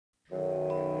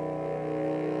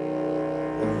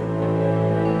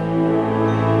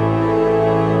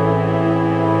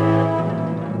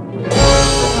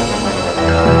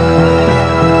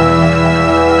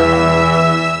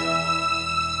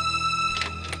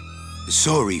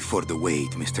Sorry for the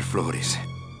wait, Mr. Flores.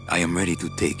 I am ready to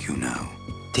take you now.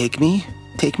 Take me?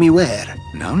 Take me where?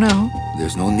 Now,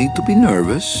 there's no need to be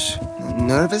nervous.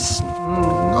 Nervous?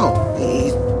 No,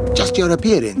 it's just your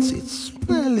appearance. It's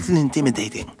a little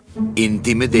intimidating.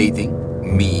 Intimidating?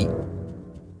 Me?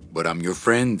 But I'm your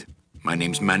friend. My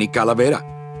name's Manny Calavera.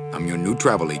 I'm your new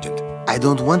travel agent. I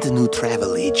don't want a new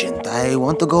travel agent. I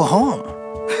want to go home.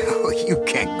 You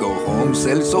can't go home,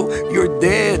 Celso. You're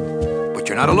dead. But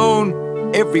you're not alone.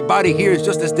 Everybody here is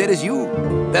just as dead as you.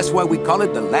 That's why we call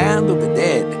it the land of the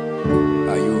dead.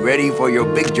 Are you ready for your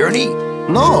big journey?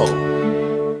 No.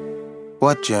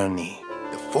 What journey?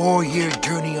 The 4-year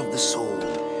journey of the soul.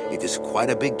 It is quite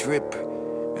a big trip.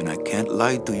 And I can't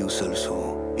lie to you,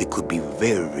 Celso. It could be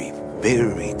very,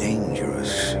 very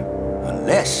dangerous.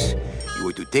 Unless you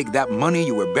were to take that money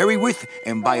you were buried with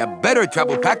and buy a better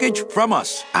travel package from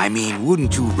us. I mean,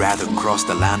 wouldn't you rather cross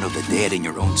the land of the dead in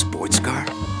your own sports car?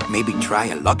 Maybe try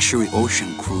a luxury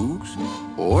ocean cruise?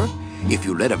 Or, if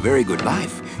you led a very good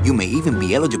life, you may even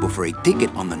be eligible for a ticket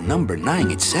on the number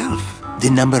 9 itself. The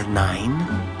number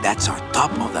 9? That's our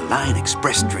top-of-the-line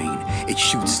express train. It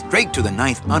shoots straight to the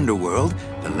 9th underworld,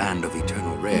 the land of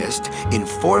eternal rest, in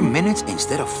 4 minutes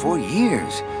instead of 4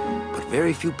 years. But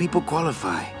very few people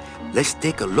qualify. Let's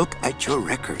take a look at your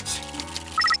records.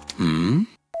 Well,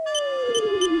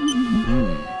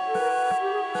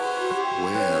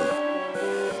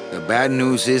 the bad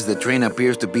news is the train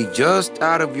appears to be just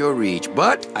out of your reach,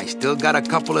 but I still got a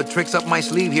couple of tricks up my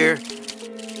sleeve here.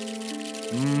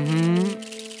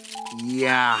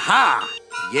 Yaha!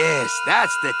 Yes,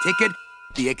 that's the ticket.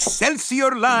 The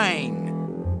Excelsior line.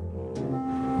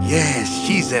 Yes,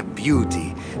 she's a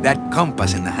beauty. That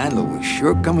compass in the handle will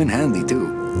sure come in handy,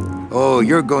 too. Oh,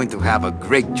 you're going to have a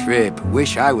great trip.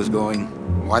 Wish I was going.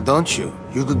 Why don't you?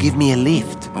 You could give me a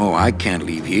lift. Oh, I can't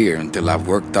leave here until I've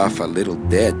worked off a little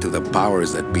debt to the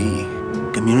powers that be.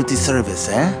 Community service,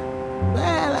 eh?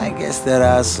 Well, I guess there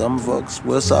are some folks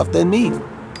worse off than me.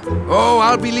 Oh,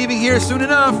 I'll be leaving here soon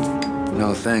enough.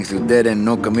 No thanks to dead and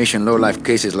no commission low-life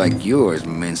cases like yours,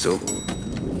 Menso.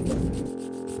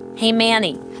 Hey,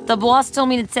 Manny. The boss told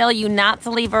me to tell you not to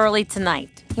leave early tonight.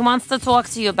 He wants to talk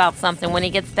to you about something when he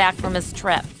gets back from his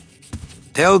trip.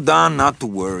 Tell Don not to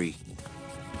worry.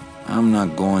 I'm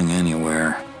not going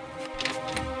anywhere.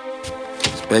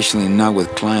 Especially not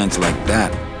with clients like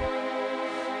that.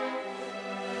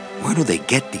 Where do they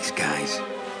get these guys?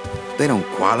 They don't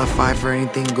qualify for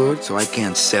anything good, so I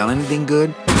can't sell anything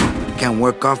good. Can't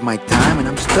work off my time, and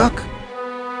I'm stuck.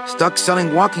 Stuck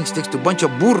selling walking sticks to a bunch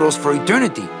of burros for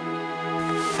eternity.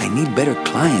 I need better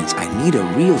clients. I need a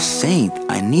real saint.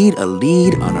 I need a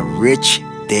lead on a rich,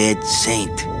 dead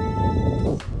saint.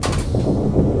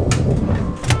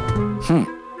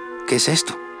 ¿Qué es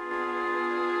esto?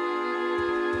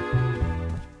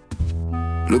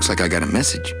 Looks like I got a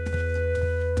message.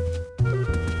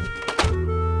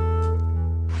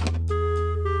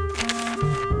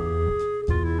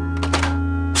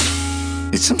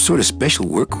 It's some sort of special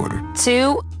work order.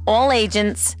 To all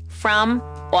agents from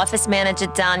Office Manager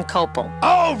Don Copel.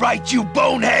 All right, you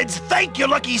boneheads, thank your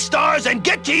lucky stars and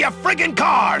get to your friggin'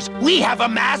 cars. We have a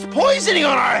mass poisoning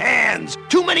on our hands.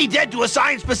 Too many dead to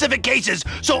assign specific cases,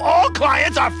 so all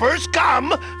clients are first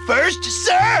come, first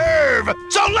serve.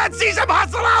 So let's see some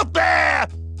hustle out there.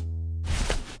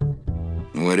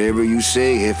 Whatever you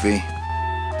say, Jefe.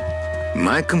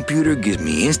 My computer gives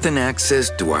me instant access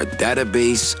to our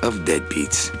database of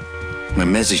deadbeats. My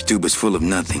message tube is full of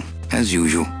nothing, as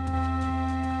usual.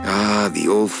 Ah, the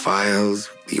old files,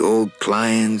 the old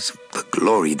clients, the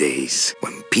glory days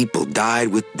when people died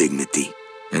with dignity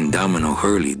and Domino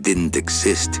Hurley didn't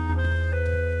exist.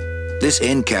 This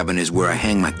end cabin is where I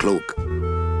hang my cloak.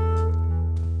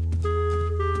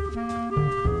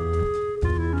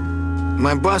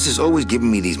 My boss is always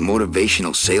giving me these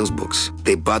motivational sales books.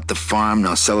 They bought the farm,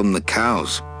 now sell them the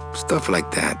cows. Stuff like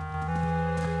that.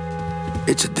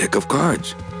 It's a deck of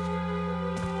cards.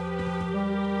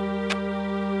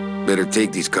 Better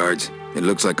take these cards. It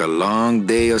looks like a long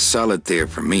day of solitaire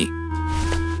for me.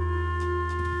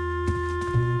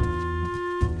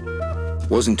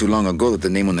 Wasn't too long ago that the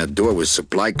name on that door was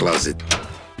Supply Closet.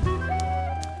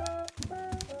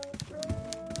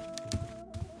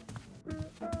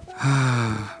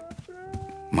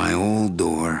 My old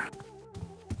door.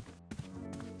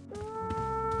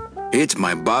 It's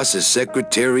my boss's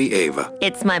secretary, Ava.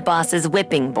 It's my boss's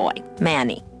whipping boy,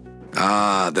 Manny.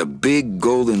 Ah, the big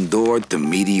golden door to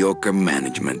mediocre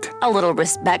management. A little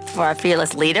respect for our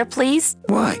fearless leader, please.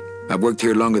 Why? I've worked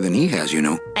here longer than he has, you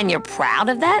know. And you're proud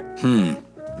of that?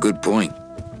 Good point.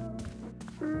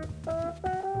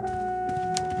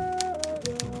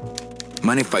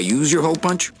 Mind if I use your hole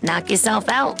punch? Knock yourself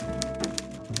out.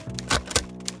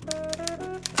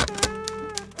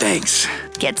 Thanks.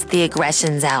 Gets the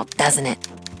aggressions out, doesn't it?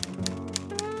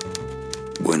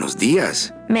 Buenos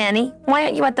dias. Manny, why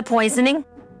aren't you at the poisoning?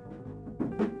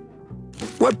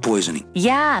 What poisoning?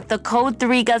 Yeah, the Code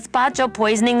 3 gazpacho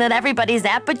poisoning that everybody's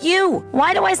at but you.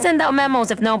 Why do I send out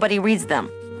memos if nobody reads them?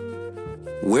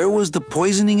 Where was the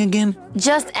poisoning again?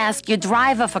 Just ask your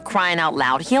driver, for crying out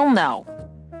loud. He'll know.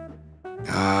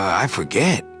 I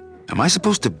forget. Am I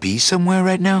supposed to be somewhere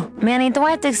right now? Manny, do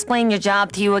I have to explain your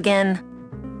job to you again?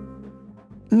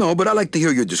 No, but I like to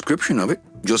hear your description of it,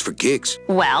 just for kicks.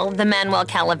 Well, the Manny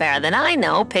Calavera that I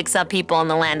know picks up people in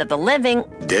the land of the living,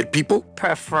 Dead people?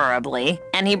 preferably,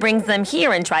 and he brings them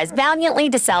here and tries valiantly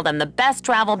to sell them the best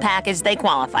travel package they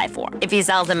qualify for. If he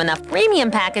sells them enough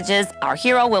premium packages, our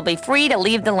hero will be free to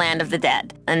leave the land of the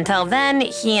dead. Until then,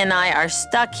 he and I are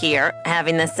stuck here,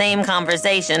 having the same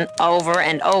conversation over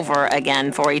and over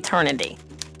again for eternity.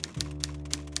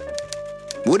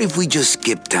 What if we just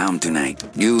skip town tonight?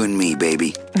 You and me,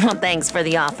 baby. Well, thanks for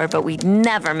the offer, but we'd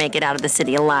never make it out of the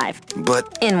city alive.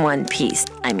 But In one piece,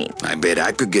 I mean. I bet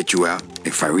I could get you out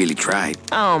if I really tried.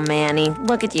 Oh, Manny,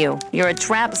 look at you. You're a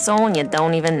trapped soul and you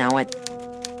don't even know it.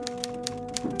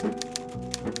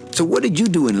 So what did you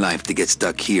do in life to get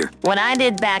stuck here? What I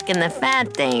did back in the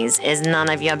fat days is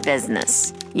none of your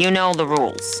business. You know the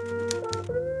rules.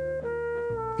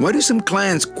 Why do some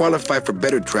clients qualify for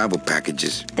better travel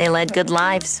packages? They led good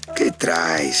lives, ¿Qué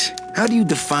traes? How do you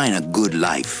define a good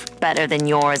life? better than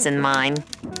yours and mine.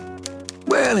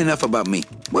 Well, enough about me.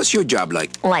 What's your job like?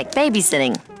 Like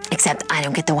babysitting, except I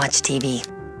don't get to watch TV.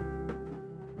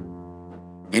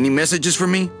 Any messages for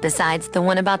me? Besides the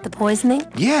one about the poisoning,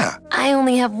 Yeah. I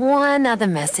only have one other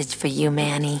message for you,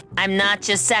 Manny. I'm not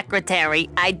your secretary.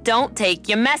 I don't take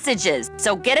your messages.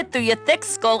 So get it through your thick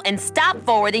skull and stop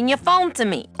forwarding your phone to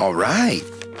me. All right,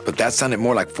 but that sounded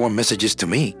more like 4 messages to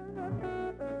me.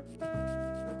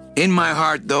 In my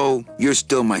heart, though, you're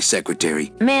still my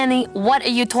secretary. Manny, what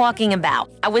are you talking about?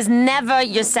 I was never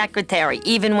your secretary,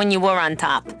 even when you were on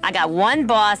top. I got one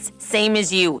boss, same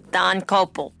as you, Don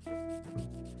Copel.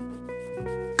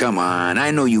 Come on,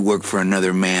 I know you work for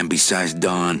another man besides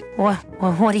Don.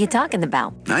 What are you talking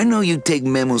about? I know you take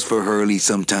memos for Hurley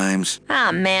sometimes.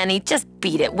 Ah, Manny, just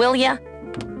beat it, will ya?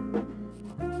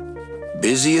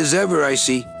 Busy as ever, I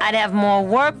see. I'd have more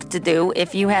work to do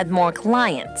if you had more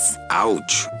clients.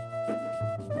 Ouch.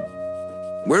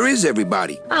 Where is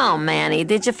everybody? Oh, Manny,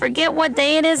 did you forget what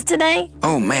day it is today?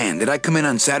 Oh man, did I come in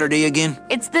on Saturday again?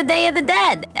 It's the Day of the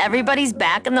Dead. Everybody's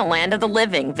back in the land of the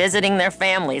living, visiting their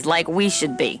families like we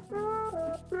should be.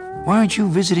 Why aren't you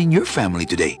visiting your family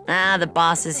today? Ah, the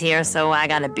boss is here, so I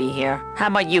gotta be here. How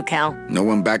about you, Cal? No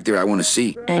one back there I want to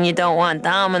see. And you don't want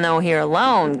Domino here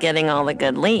alone, getting all the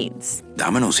good leads.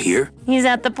 Domino's here? He's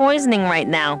at the poisoning right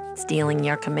now, stealing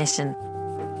your commission.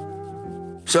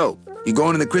 So, you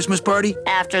going to the Christmas party?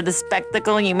 After the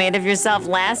spectacle you made of yourself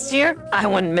last year, I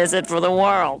wouldn't miss it for the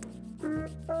world.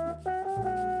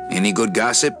 Any good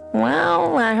gossip?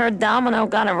 Well, I heard Domino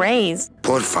got a raise.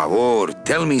 Por favor,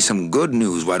 tell me some good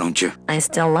news, why don't you? I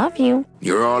still love you.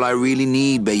 You're all I really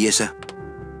need, belleza.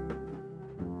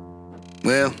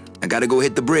 Well, I gotta go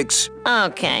hit the bricks.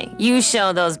 Okay, you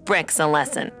show those bricks a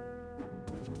lesson.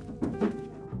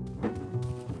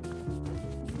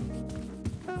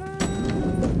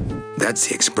 That's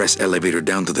the express elevator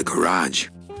down to the garage.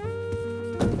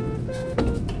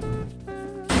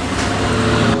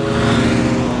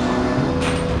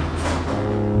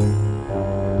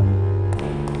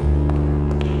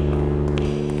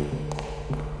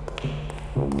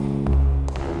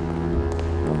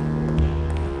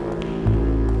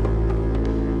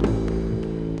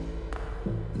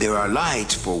 There are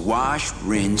lights for wash,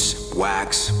 rinse,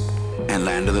 wax, and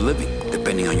land of the living,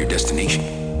 depending on your destination.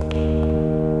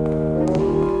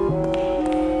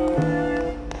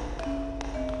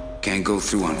 Can't go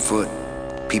through on foot.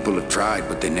 People have tried,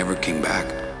 but they never came back.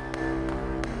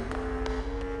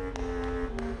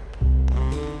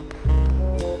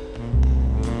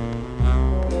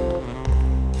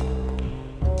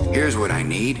 Here's what I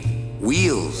need.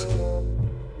 Wheels.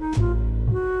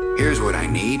 Here's what I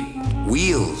need.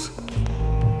 Wheels.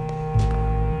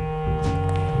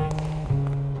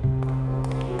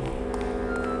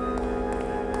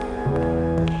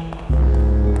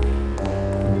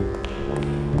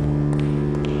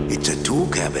 It's a tool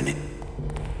cabinet.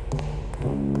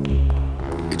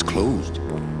 It's closed.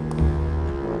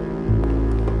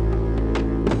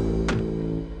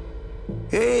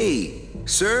 Hey,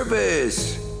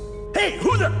 service. Hey,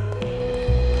 who the...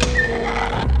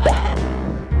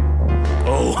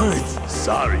 Oh, Oh,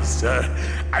 sorry, sir.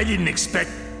 I didn't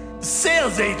expect...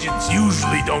 Sales agents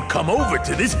usually don't come over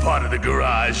to this part of the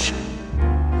garage.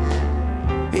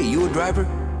 Hey, you a driver?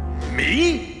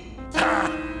 Me? Ha!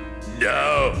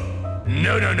 No.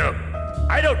 No.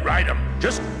 I don't ride them,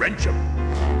 just wrench them.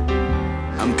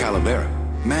 I'm Calavera.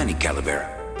 Manny Calavera.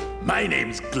 My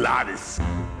name's Gladys.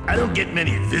 I don't get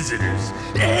many visitors.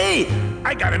 Hey,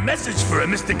 I got a message for a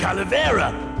Mr.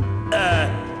 Calavera.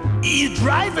 Your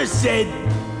driver said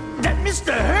that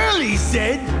Mr. Hurley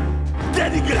said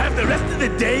that he could have the rest of the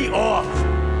day off.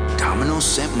 Domino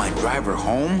sent my driver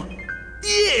home?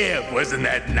 Yeah, wasn't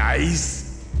that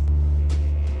nice?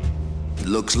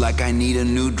 Looks like I need a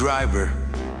new driver.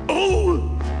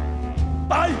 Oh,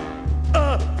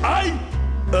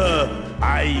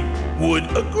 I would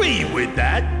agree with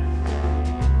that.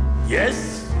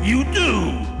 Yes, you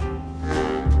do.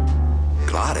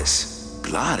 Gladys?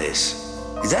 Gladys?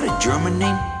 Is that a German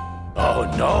name? Oh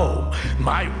no,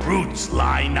 my roots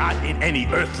lie not in any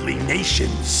earthly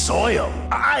nation's soil.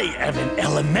 I am an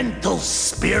elemental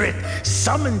spirit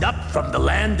summoned up from the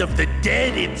land of the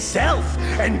dead itself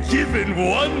and given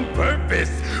one purpose,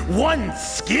 one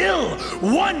skill,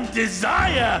 one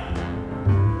desire.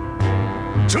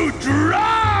 To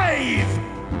drive!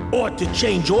 Or to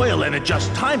change oil and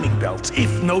adjust timing belts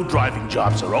if no driving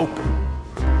jobs are open.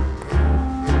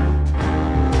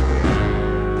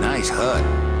 Nice hut.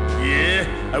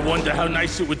 Yeah, I wonder how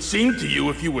nice it would seem to you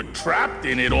if you were trapped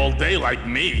in it all day like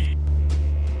me.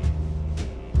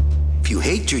 If you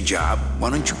hate your job, why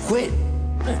don't you quit?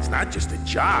 It's not just a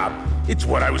job, it's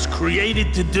what I was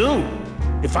created to do.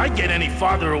 If I get any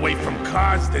farther away from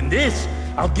cars than this,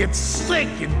 I'll get sick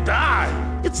and die.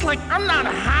 It's like I'm not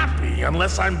happy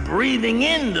unless I'm breathing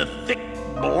in the thick,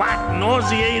 black,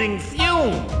 nauseating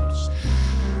fumes.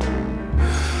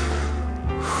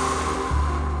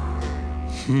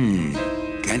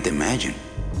 Can't imagine.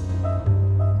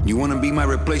 You want to be my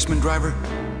replacement driver?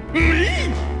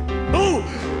 Me? Oh,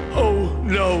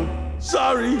 no.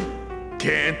 Sorry.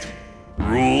 Can't.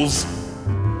 Rules.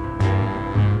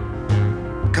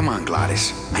 Come on,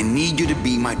 Gladys. I need you to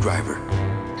be my driver.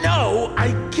 No,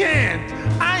 I can't.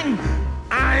 I'm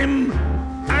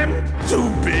too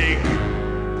big.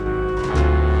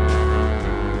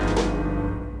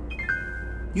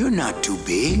 You're not too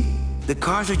big. The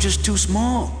cars are just too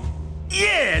small.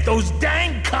 Yeah, those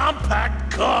dang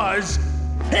compact cars.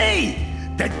 Hey,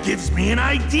 that gives me an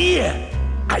idea.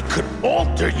 I could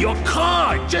alter your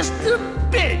car just a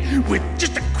bit with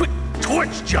just a quick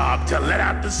torch job to let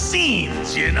out the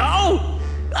seams, you know?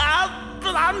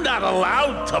 But I'm not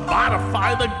allowed to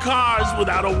modify the cars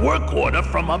without a work order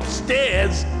from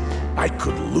upstairs. I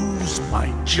could lose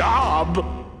my job.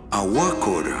 A work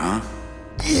order, huh?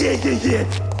 Yeah.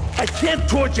 I can't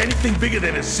torch anything bigger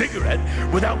than a cigarette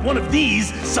without one of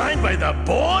these signed by the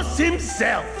boss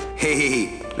himself.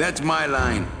 Hey, that's my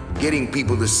line. Getting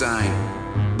people to sign.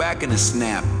 Back in a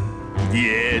snap.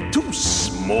 Yeah, too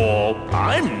small.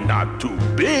 I'm not too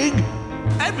big.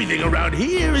 Everything around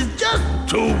here is just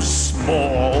too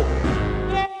small.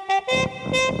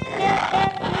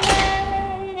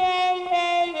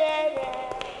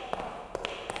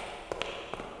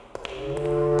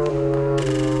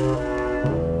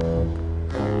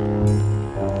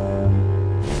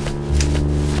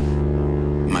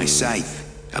 My scythe.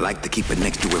 I like to keep it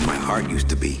next to where my heart used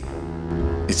to be.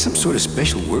 It's some sort of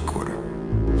special work order.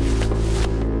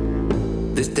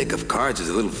 This deck of cards is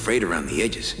a little frayed around the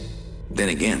edges. Then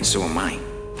again, so am I.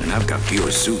 And I've got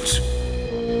fewer suits.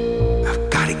 I've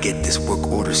got to get this work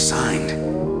order signed.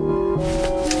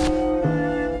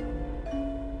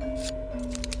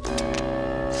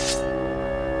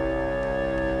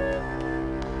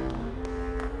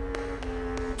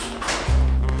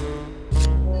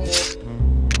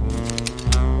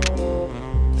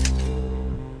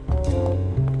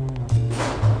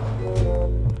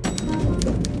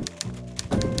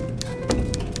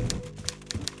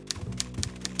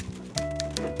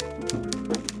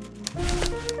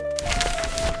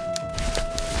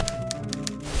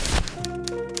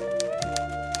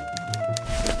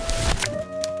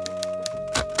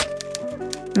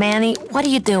 Manny, what are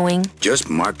you doing? Just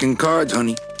marking cards,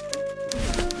 honey.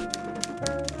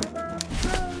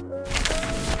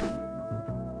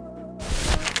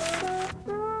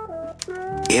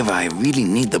 Eva, I really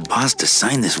need the boss to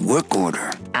sign this work order.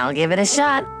 I'll give it a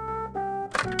shot.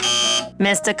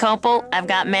 Mr. Copel, I've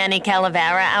got Manny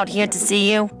Calavera out here to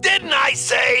see you. Didn't I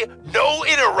say no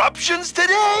interruptions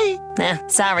today?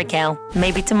 Sorry, Cal.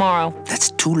 Maybe tomorrow. That's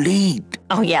too late.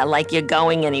 Oh yeah, like you're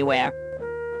going anywhere.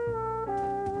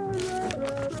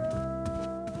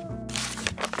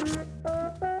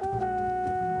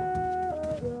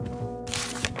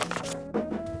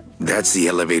 That's the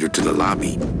elevator to the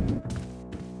lobby.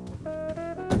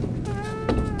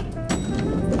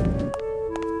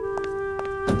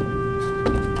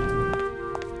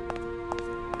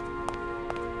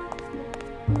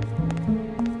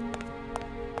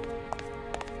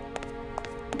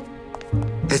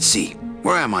 Let's see,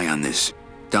 where am I on this?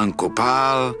 Don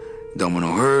Copal,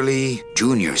 Domino Hurley,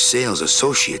 Junior Sales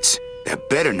Associates. That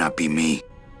better not be me.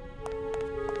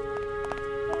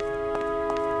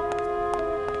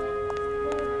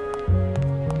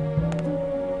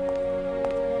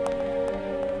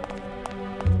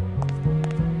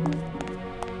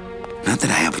 Not that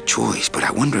I have a choice, but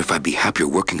I wonder if I'd be happier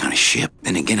working on a ship.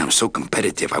 Then again, I'm so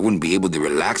competitive, I wouldn't be able to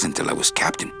relax until I was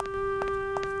captain.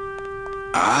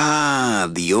 Ah,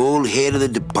 the old head of the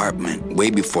department, way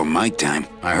before my time.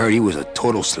 I heard he was a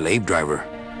total slave driver.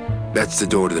 That's the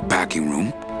door to the packing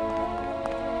room.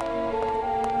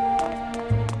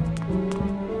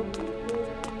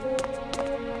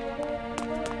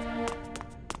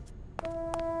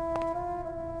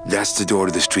 That's the door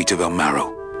to the streets of El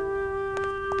Marrow.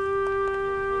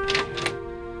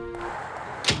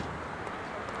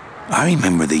 I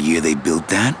remember the year they built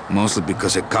that. Mostly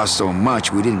because it cost so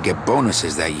much, we didn't get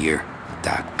bonuses that year.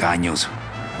 Tacaños.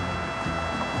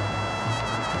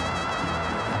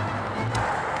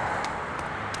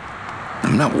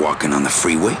 I'm not walking on the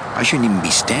freeway. I shouldn't even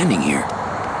be standing here.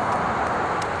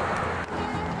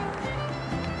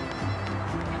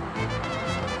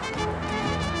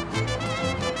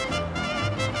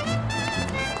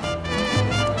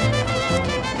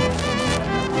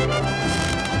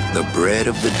 The bread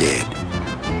of the dead.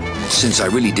 Since I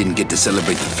really didn't get to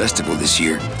celebrate the festival this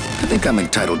year, I think I'm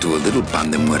entitled to a little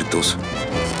pan de muertos.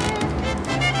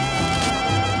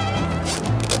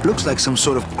 Looks like some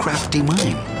sort of crafty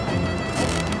mine.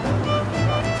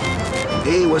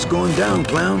 Hey, what's going down,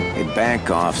 clown? Hey, back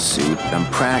off, suit. I'm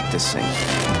practicing.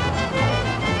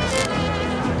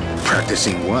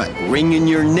 Practicing what? Wringing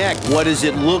your neck. What does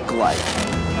it look like?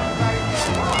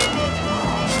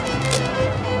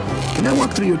 Can I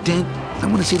walk through your tent? I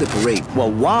want to see the parade.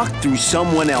 Well, walk through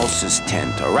someone else's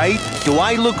tent, all right? Do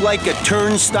I look like a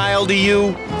turnstile to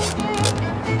you?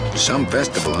 Some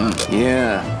festival, huh?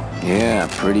 Yeah,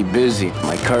 pretty busy.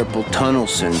 My carpal tunnel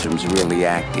syndrome's really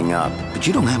acting up. But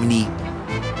you don't have any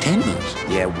tendons.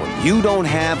 Yeah, well, you don't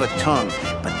have a tongue,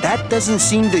 but that doesn't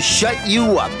seem to shut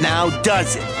you up now,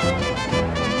 does it?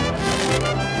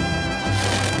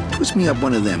 Twist me up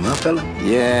one of them, huh, fella?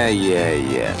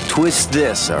 Yeah. Twist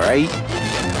this, all right?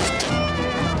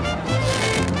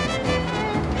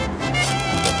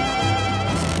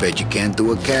 Bet you can't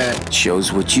do a cat.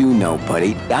 Shows what you know,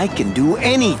 buddy. I can do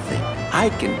anything. I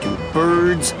can do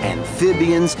birds,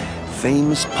 amphibians,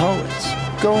 famous poets.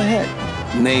 Go ahead,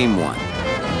 name one.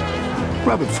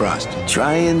 Robert Frost.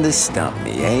 Trying to stump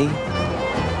me, eh?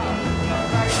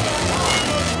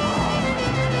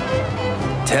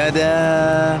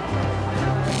 Ta-da!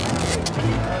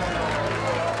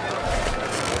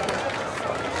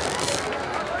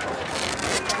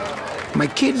 My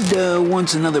kid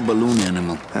wants another balloon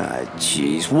animal. Ah,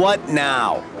 jeez. What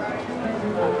now?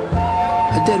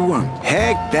 A dead worm.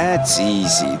 Heck, that's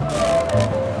easy.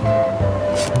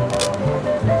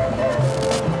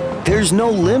 There's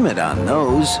no limit on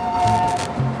those.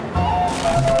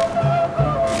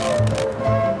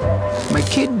 My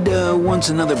kid wants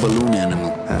another balloon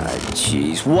animal. Ah,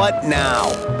 jeez. What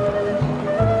now?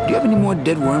 Do you have any more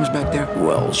dead worms back there?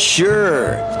 Well,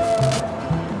 sure.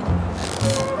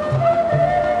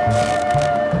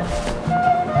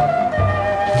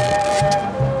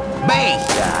 Bang!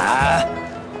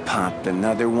 Popped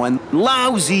another one.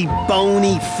 Lousy,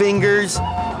 bony fingers.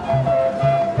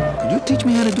 Could you teach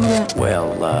me how to do that?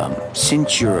 Well,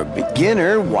 since you're a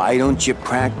beginner, why don't you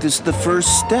practice the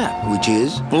first step? Which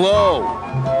is? Blow.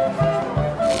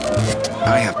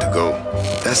 I have to go.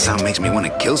 That sound makes me want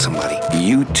to kill somebody.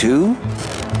 You too?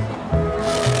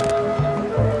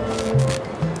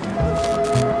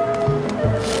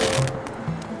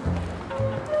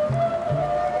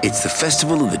 It's the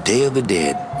festival of the Day of the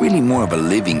Dead. Really more of a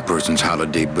living person's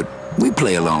holiday, but we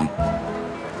play along.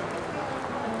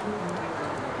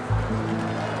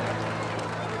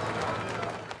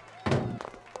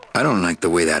 I don't like the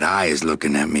way that eye is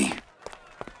looking at me.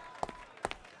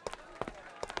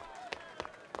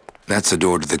 That's the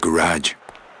door to the garage.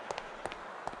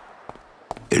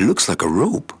 It looks like a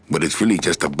rope, but it's really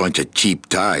just a bunch of cheap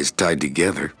ties tied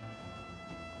together.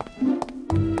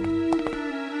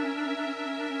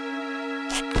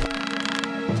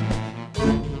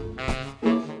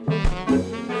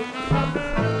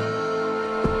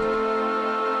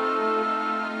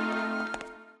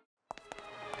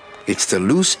 It's just a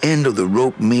loose end of the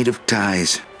rope made of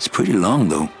ties. It's pretty long,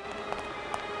 though.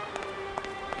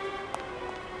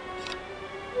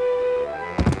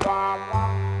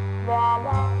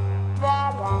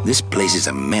 This place is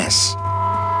a mess.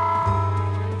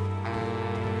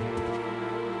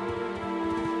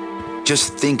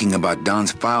 Just thinking about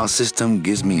Don's file system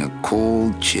gives me a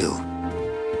cold chill.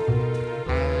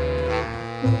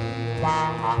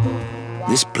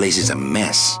 This place is a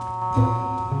mess.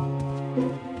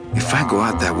 If I go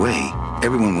out that way,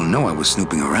 everyone will know I was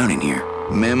snooping around in here.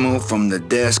 Memo from the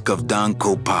desk of Don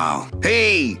Copal.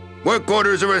 Hey! Work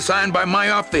orders are assigned by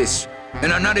my office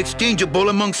and are not exchangeable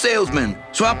among salesmen.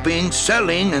 Swapping,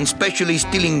 selling, and specially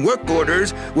stealing work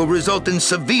orders will result in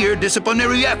severe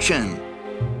disciplinary action.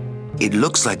 It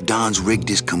looks like Don's rigged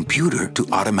his computer to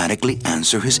automatically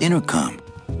answer his intercom.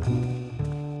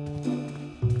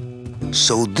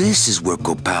 So this is where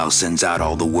Copal sends out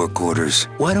all the work orders.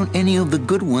 Why don't any of the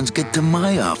good ones get to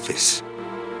my office?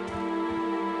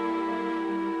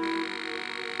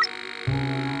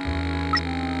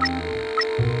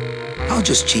 I'll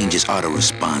just change his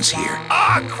auto-response here.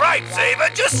 Ah, cripes, Ava,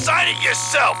 just sign it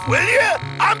yourself, will you?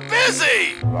 I'm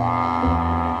busy!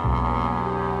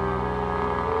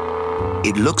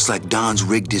 It looks like Don's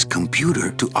rigged his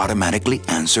computer to automatically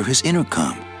answer his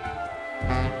intercom.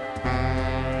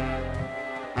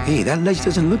 Hey, that ledge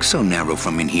doesn't look so narrow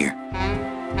from in here.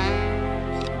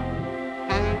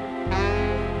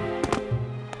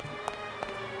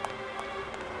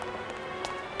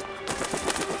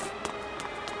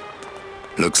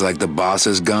 Looks like the boss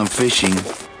has gone fishing.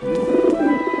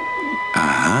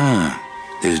 Aha!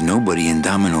 There's nobody in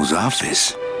Domino's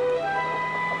office.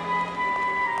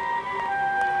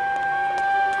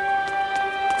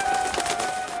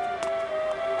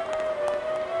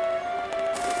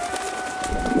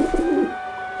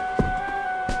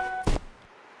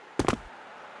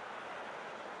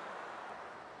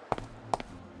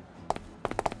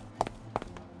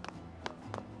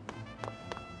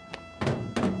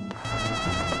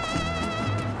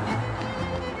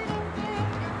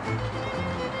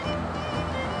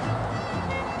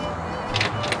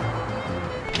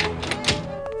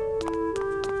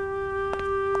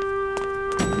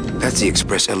 That's the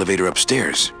express elevator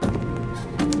upstairs.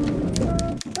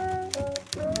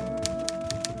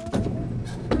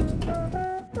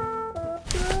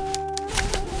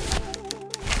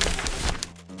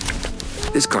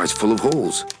 This car's full of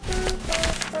holes.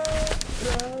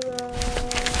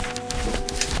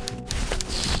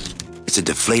 It's a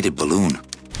deflated balloon.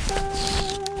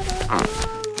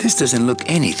 This doesn't look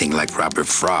anything like Robert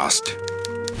Frost.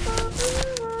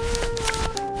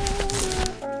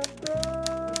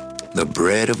 The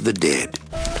bread of the dead.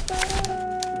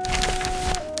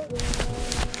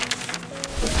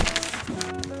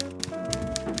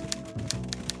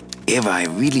 Eva, I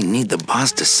really need the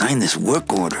boss to sign this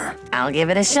work order. I'll give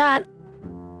it a shot.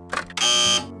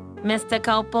 Mr.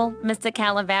 Copal, Mr.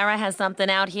 Calavera has something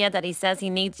out here that he says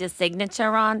he needs your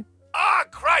signature on. Ah,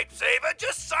 cripes, Ava,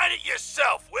 just sign it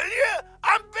yourself, will you?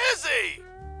 I'm busy!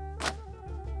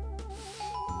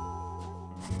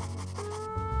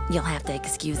 You'll have to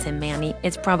excuse him, Manny.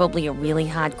 It's probably a really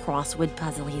hard crossword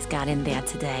puzzle he's got in there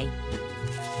today.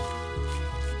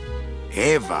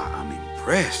 Eva, I'm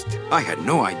impressed. I had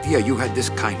no idea you had this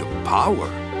kind of power.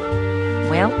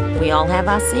 Well, we all have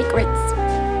our secrets.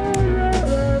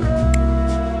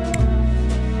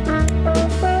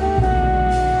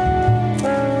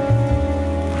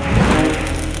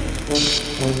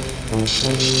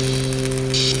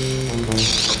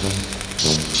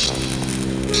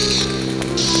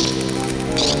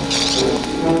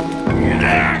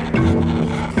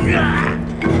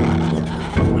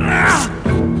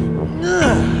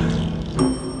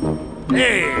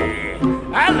 Hey,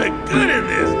 I look good in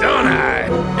this, don't I?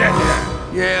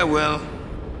 Yeah, well,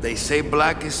 they say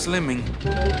black is slimming.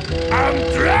 I'm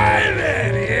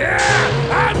driving, yeah!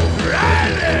 I'm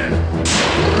driving!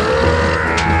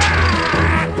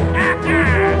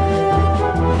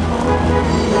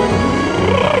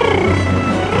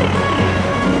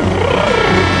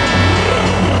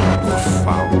 Por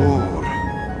favor.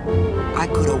 I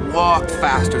could have walked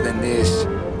faster than this.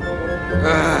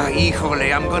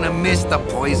 Híjole, I'm gonna miss the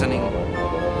poisoning.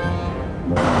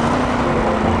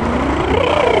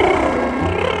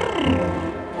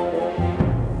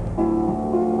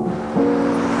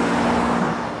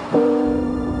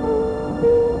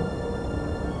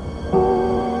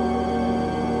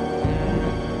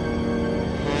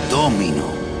 Domino.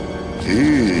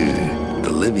 Ew, the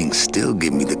living still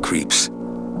give me the creeps.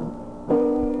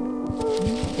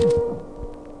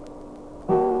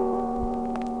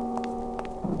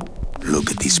 Look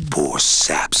at these poor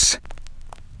saps.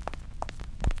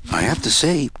 have to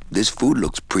say, this food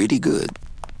looks pretty good.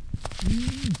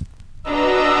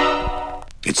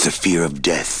 It's the fear of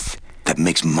death that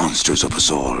makes monsters of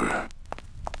us all.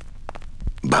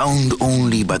 Bound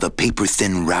only by the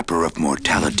paper-thin wrapper of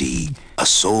mortality, a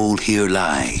soul here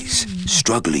lies,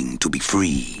 struggling to be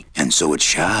free, and so it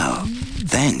shall,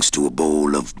 thanks to a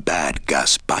bowl of bad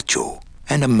gazpacho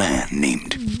and a man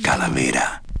named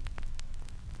Calavera.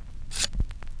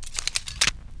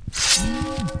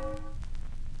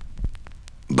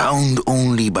 Bound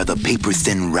only by the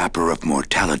paper-thin wrapper of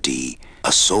mortality,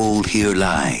 a soul here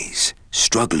lies,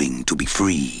 struggling to be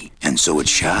free, and so it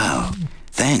shall,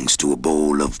 thanks to a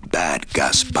bowl of bad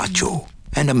gazpacho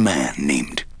and a man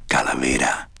named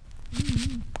Calavera.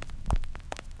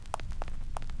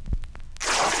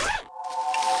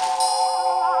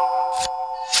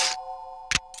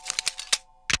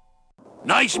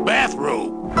 Nice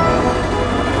bathrobe.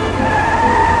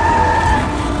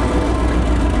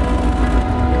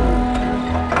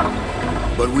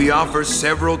 But we offer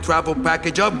several travel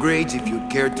package upgrades if you'd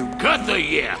care to... Cut the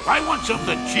yap. I want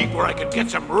something cheap where I can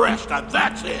get some rest, and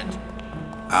that's it.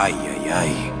 Ay, ay,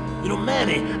 ay. You know,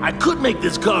 Manny, I could make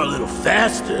this car a little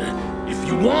faster if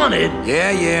you wanted.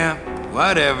 Yeah,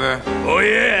 whatever. Oh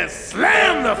yeah,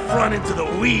 slam the front into the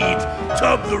weeds,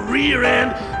 tub the rear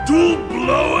end, dual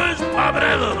blowers, pop it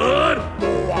out of the hood.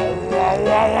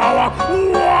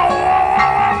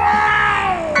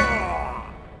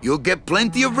 You'll get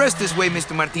plenty of rest this way,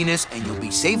 Mr. Martinez, and you'll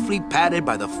be safely padded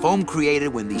by the foam created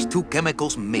when these two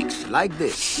chemicals mix, like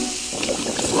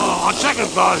this. On second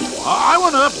thought, I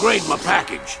want to upgrade my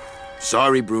package.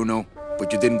 Sorry, Bruno,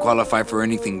 but you didn't qualify for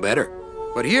anything better.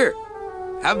 But here,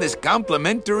 have this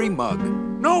complimentary mug.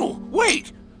 No,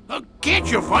 wait.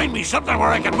 Can't you find me something where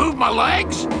I can move my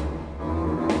legs?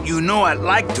 You know I'd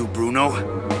like to, Bruno,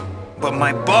 but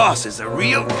my boss is a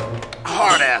real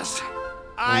hard-ass.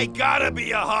 I gotta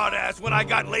be a hard ass when I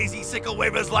got lazy sickle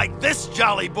wavers like this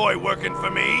jolly boy working for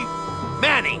me.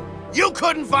 Manny, you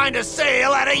couldn't find a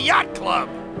sale at a yacht club.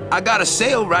 I got a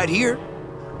sale right here.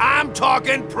 I'm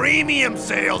talking premium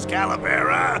sales,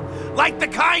 Calavera. Like the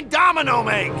kind Domino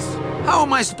makes. How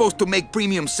am I supposed to make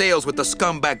premium sales with the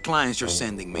scumbag clients you're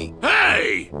sending me?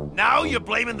 Hey! Now you're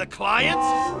blaming the clients?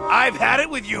 I've had it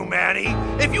with you, Manny.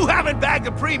 If you haven't bagged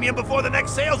a premium before the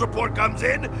next sales report comes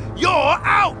in, you're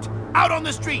out! Out on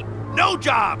the street, no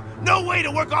job, no way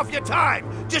to work off your time.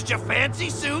 Just your fancy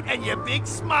suit and your big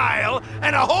smile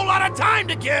and a whole lot of time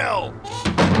to kill.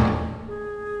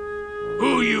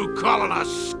 Who you calling a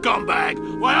scumbag?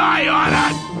 Why, I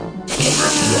oughta...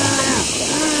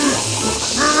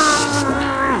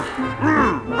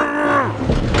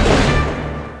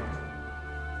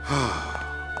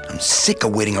 I'm sick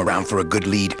of waiting around for a good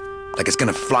lead. Like it's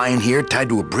gonna fly in here tied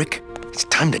to a brick. It's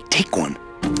time to take one.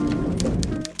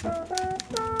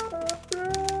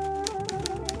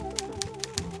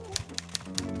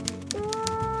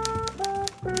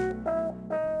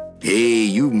 Hey,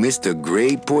 you missed a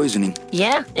great poisoning.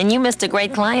 Yeah, and you missed a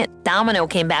great client. Domino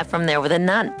came back from there with a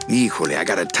nun. Híjole, I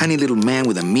got a tiny little man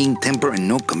with a mean temper and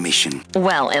no commission.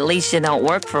 Well, at least you don't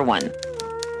work for one.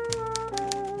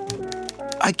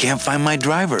 I can't find my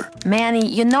driver. Manny,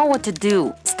 you know what to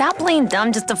do. Stop playing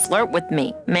dumb just to flirt with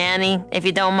me. Manny, if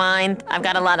you don't mind, I've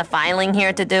got a lot of filing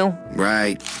here to do.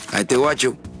 Right. I te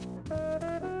watcho.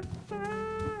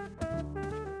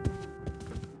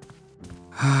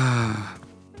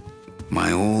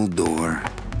 My old door.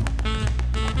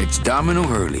 It's Domino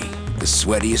Hurley, the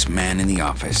sweatiest man in the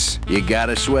office. You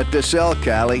gotta sweat to sell,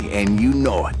 Callie, and you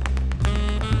know it.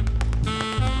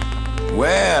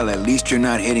 Well, at least you're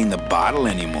not hitting the bottle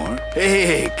anymore.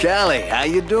 Hey, Callie, how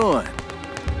you doing?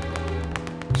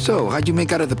 So, how'd you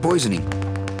make out of the poisoning?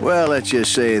 Well, let's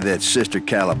just say that Sister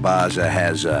Calabaza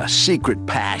has a secret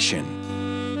passion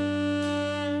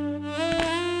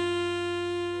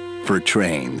for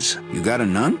trains. You got a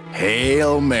nun?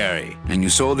 Hail Mary. And you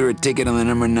sold her a ticket on the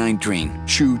number 9 train.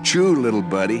 Choo-choo, little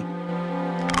buddy.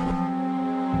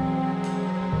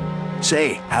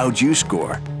 Say, how'd you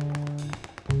score?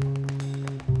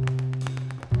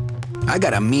 I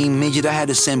got a mean midget I had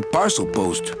to send parcel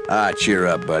post. Ah, cheer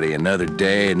up, buddy. Another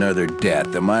day, another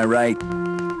death. Am I right?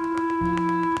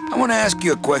 I want to ask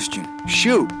you a question.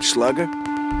 Shoot, slugger.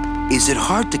 Is it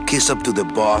hard to kiss up to the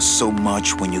boss so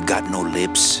much when you got no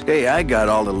lips? Hey, I got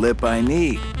all the lip I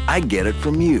need. I get it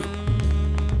from you.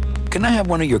 Can I have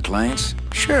one of your clients?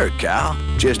 Sure, Cal.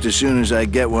 Just as soon as I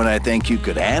get one I think you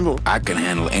could handle. I can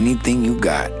handle anything you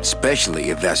got, especially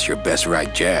if that's your best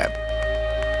right jab.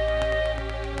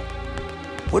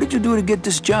 What did you do to get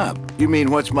this job? You mean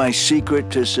what's my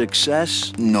secret to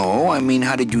success? No, I mean,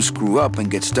 how did you screw up and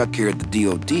get stuck here at the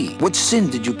DOD? What sin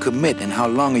did you commit, and how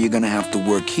long are you gonna have to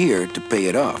work here to pay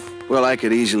it off? Well, I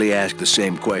could easily ask the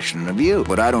same question of you.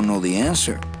 But I don't know the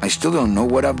answer. I still don't know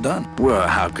what I've done. Well,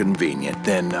 how convenient.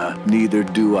 Then, neither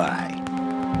do I.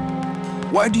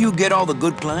 Why do you get all the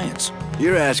good clients?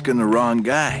 You're asking the wrong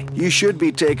guy. You should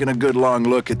be taking a good long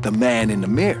look at the man in the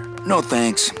mirror. No,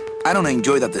 thanks. I don't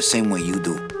enjoy that the same way you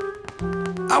do.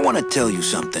 I want to tell you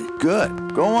something.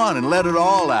 Good. Go on and let it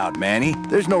all out, Manny.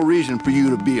 There's no reason for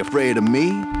you to be afraid of me.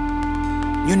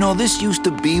 You know, this used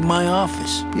to be my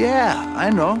office. Yeah, I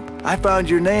know. I found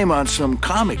your name on some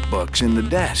comic books in the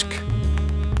desk.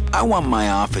 I want my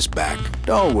office back.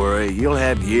 Don't worry, you'll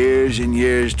have years and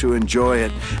years to enjoy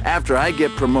it after I get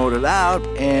promoted out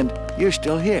and you're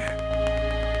still here.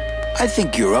 I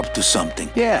think you're up to something.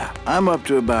 Yeah, I'm up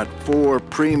to about 4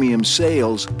 premium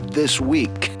sales this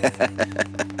week.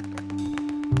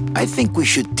 I think we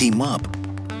should team up.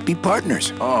 Be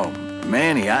partners. Oh,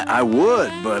 Manny, I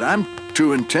would, but I'm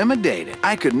too intimidated.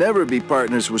 I could never be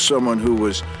partners with someone who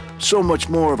was so much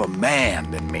more of a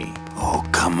man than me. Oh,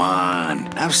 come on.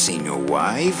 I've seen your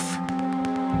wife.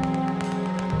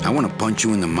 I want to punch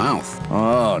you in the mouth.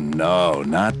 Oh, no,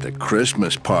 not the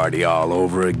Christmas party all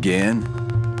over again.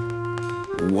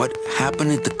 What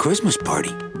happened at the Christmas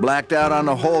party? Blacked out on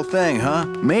the whole thing, huh?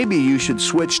 Maybe you should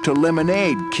switch to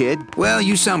lemonade, kid. Well,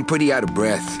 you sound pretty out of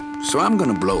breath, so I'm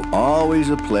gonna blow.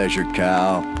 Always a pleasure,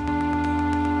 Cal.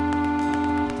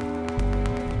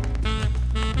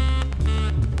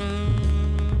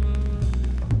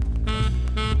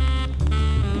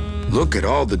 Look at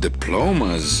all the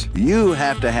diplomas. You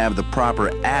have to have the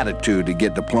proper attitude to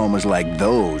get diplomas like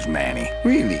those, Manny.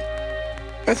 Really?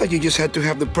 I thought you just had to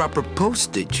have the proper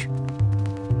postage.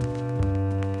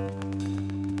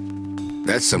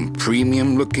 That's some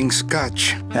premium-looking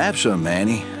scotch. Have some,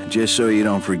 Manny, just so you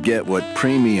don't forget what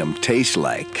premium tastes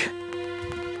like.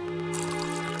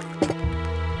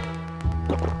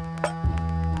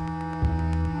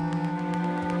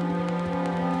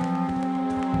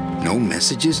 No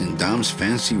messages in Dom's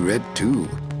fancy red tube.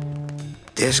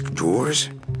 Desk drawers?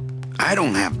 I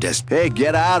don't have desk... Hey,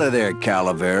 get out of there,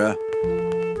 Calavera.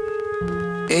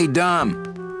 Hey, Dom.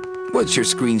 What's your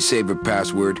screensaver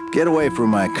password? Get away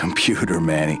from my computer,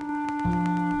 Manny.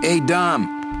 Hey,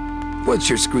 Dom. What's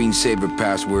your screensaver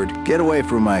password? Get away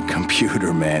from my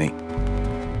computer, Manny.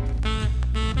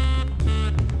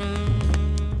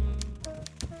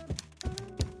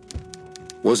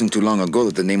 Wasn't too long ago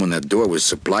that the name on that door was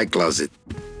Supply Closet.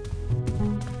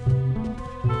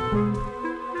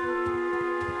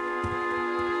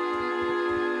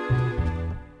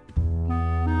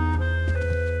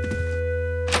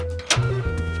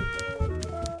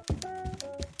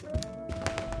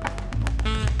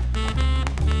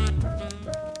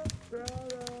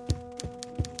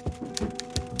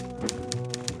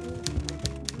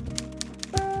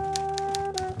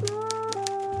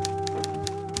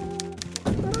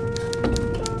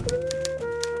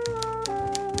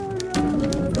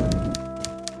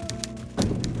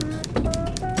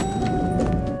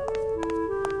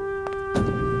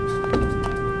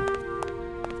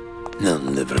 I'll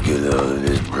never get out of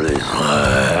this place.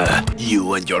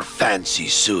 You and your fancy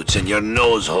suits and your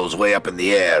nose holes way up in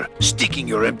the air, sticking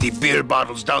your empty beer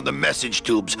bottles down the message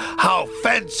tubes. How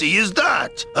fancy is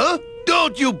that, huh?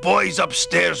 Don't you boys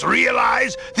upstairs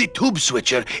realize the tube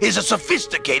switcher is a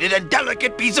sophisticated and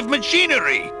delicate piece of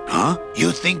machinery? Huh?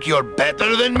 You think you're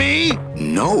better than me?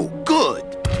 No. Good.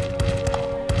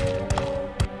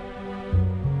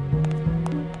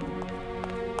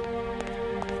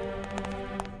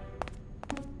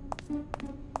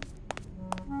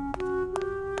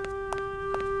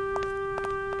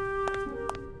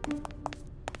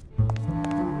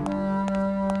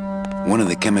 One of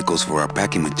the chemicals for our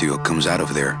packing material comes out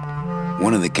of there.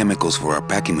 One of the chemicals for our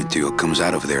packing material comes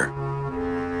out of there.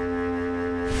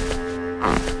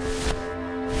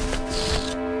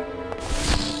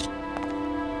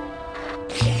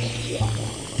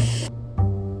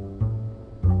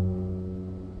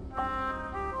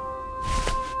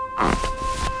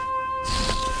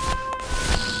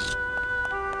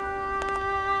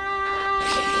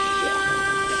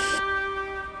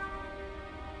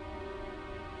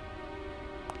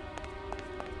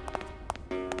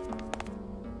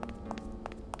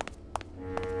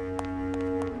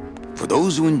 For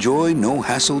those who enjoy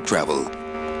no-hassle travel.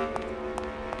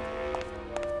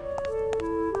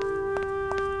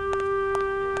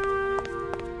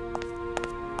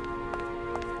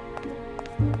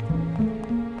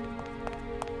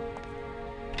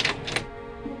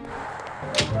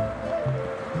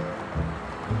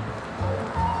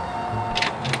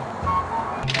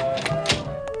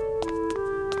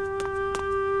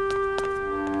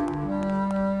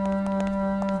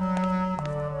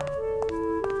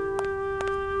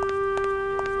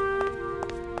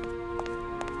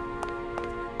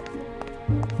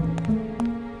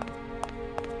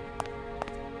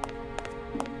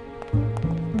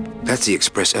 That's the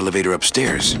express elevator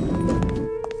upstairs.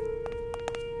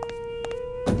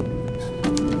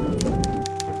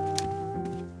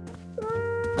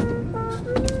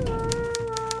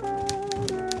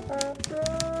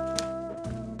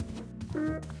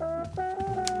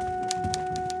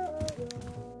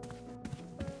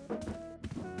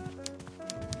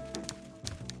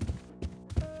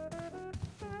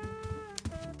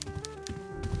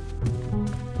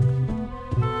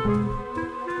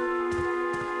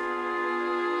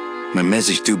 My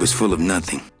message tube is full of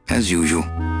nothing, as usual.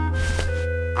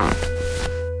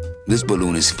 This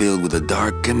balloon is filled with a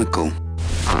dark chemical.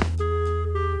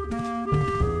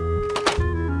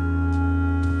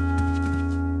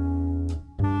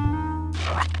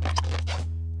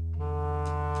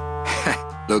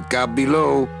 Look out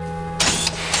below.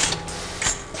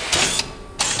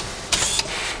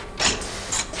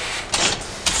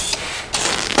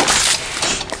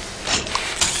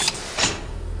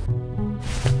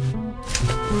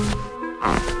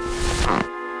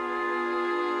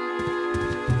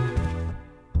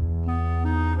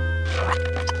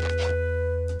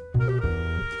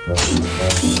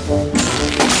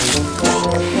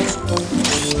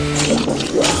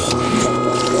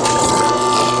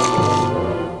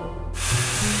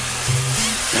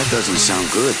 That doesn't sound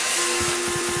good.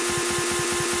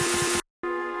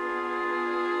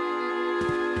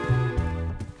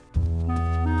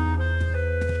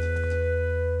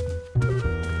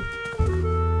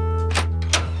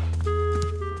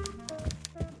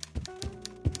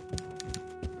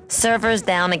 Server's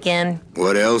down again.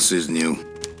 What else is new?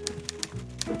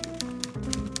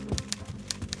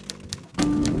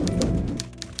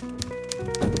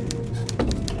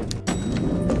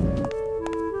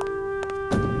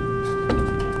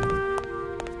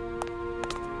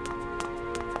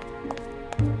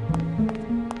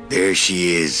 There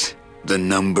she is, the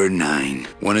number 9.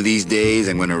 One of these days,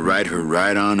 I'm gonna ride her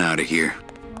right on out of here.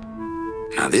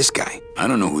 Now this guy, I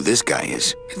don't know who this guy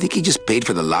is. I think he just paid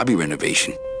for the lobby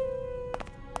renovation.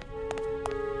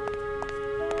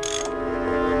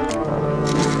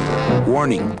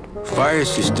 Warning, fire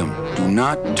system, do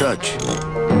not touch.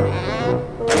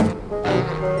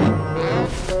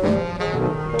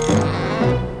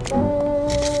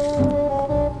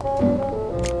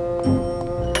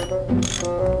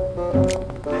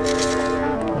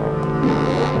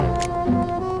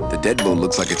 The deadbolt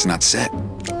looks like it's not set.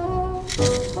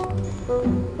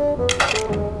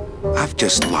 I've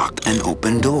just locked an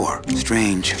open door.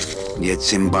 Strange, yet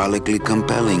symbolically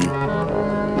compelling.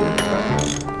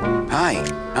 Hi,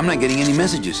 I'm not getting any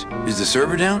messages. Is the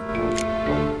server down?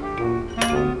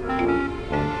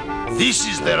 This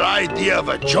is their idea of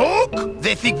a joke?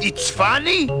 They think it's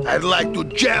funny? I'd like to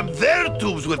jam their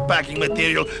tubes with packing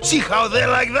material. See how they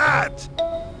like that?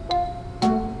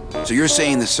 So you're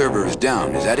saying the server is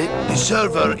down, is that it? The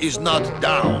server is not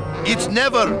down. It's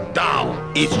never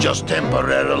down. It's just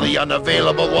temporarily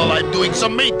unavailable while I'm doing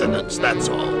some maintenance, that's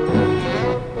all.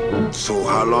 So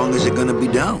how long is it gonna be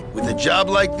down? With a job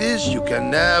like this, you can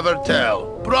never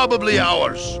tell. Probably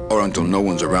hours. Or until no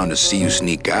one's around to see you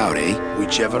sneak out, eh?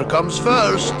 Whichever comes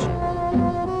first.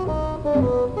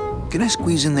 Can I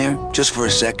squeeze in there, just for a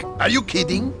sec? Are you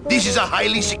kidding? This is a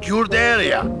highly secured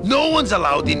area. No one's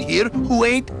allowed in here who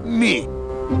ain't me.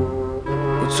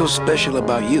 What's so special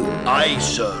about you? I,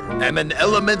 sir, am an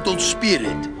elemental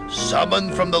spirit,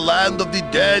 summoned from the land of the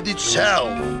dead itself.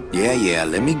 Yeah,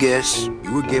 let me guess.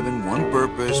 You were given one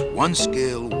purpose, one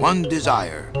skill, one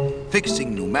desire.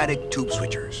 Fixing pneumatic tube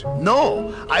switchers.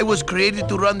 No, I was created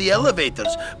to run the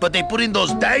elevators, but they put in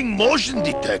those dang motion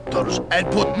detectors and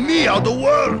put me out of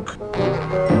work.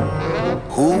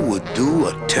 Who would do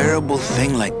a terrible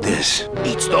thing like this?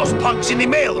 It's those punks in the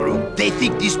mailroom. They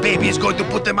think this baby is going to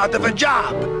put them out of a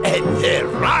job. And they're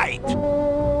right.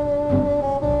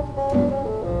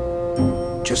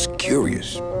 Just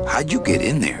curious. How'd you get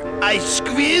in there? I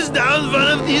squeezed down one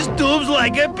of these tubes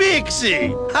like a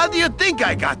pixie. How do you think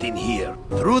I got in here?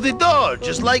 Through the door,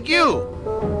 just like you.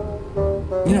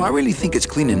 You know, I really think it's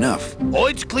clean enough. Oh,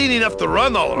 it's clean enough to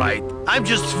run, all right. I'm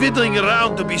just fiddling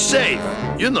around to be safe.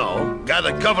 You know,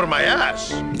 gotta cover my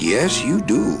ass. Yes, you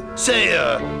do. Say,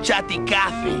 Chatty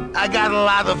Cathy, I got a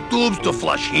lot of tubes to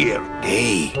flush here.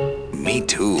 Hey, me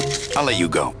too. I'll let you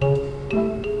go.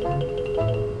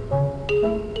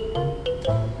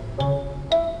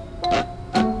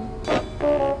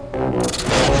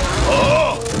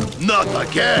 Not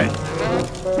again!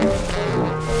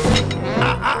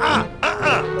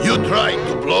 You tried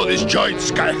to blow this joint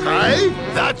sky high?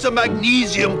 That's a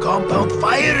magnesium compound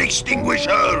fire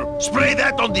extinguisher! Spray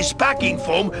that on this packing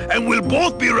foam and we'll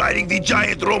both be riding the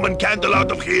giant Roman candle out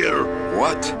of here!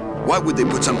 What? Why would they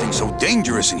put something so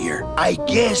dangerous in here? I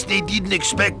guess they didn't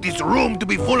expect this room to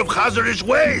be full of hazardous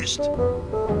waste.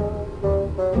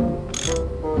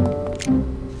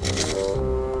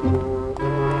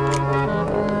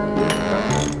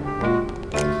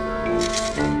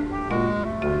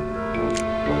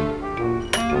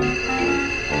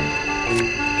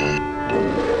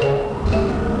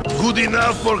 Good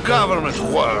enough for government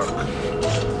work.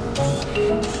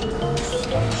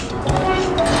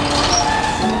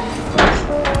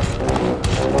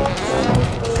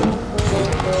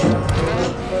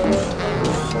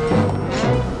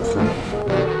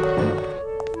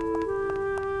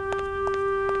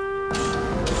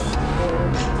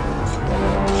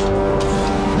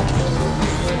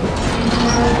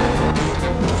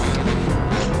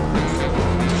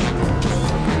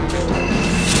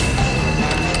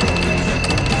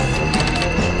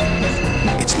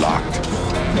 It's locked.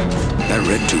 That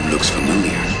red tube looks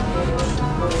familiar.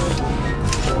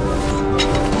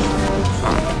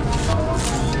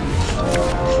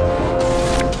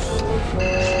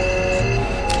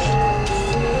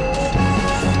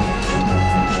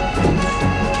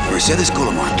 Mercedes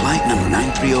Colomar, client number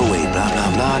 9308, blah,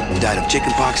 blah, blah. Died of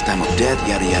chickenpox, time of death,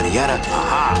 yada, yada, yada.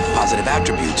 Aha! Positive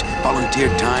attributes.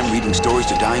 Volunteered time reading stories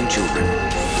to dying children.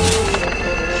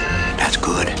 That's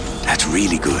good. That's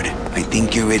really good. I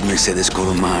think you're it, Mercedes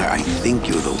Colomar. I think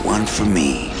you're the one for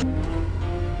me.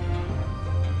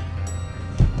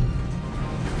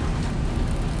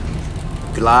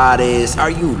 Gladys,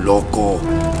 are you loco?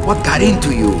 What got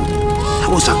into you? That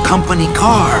was a company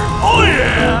car. Oh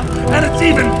yeah, and it's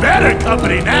even better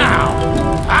company now.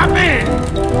 I'm in.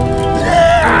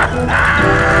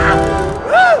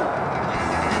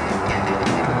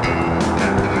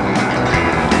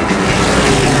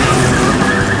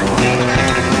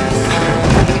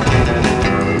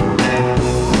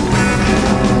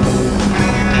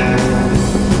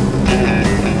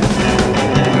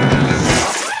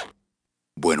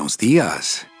 Buenos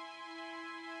días.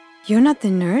 You're not the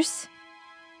nurse?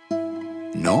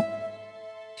 No?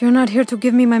 You're not here to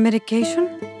give me my medication?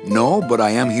 No, but I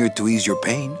am here to ease your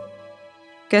pain.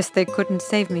 Guess they couldn't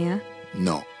save me, huh?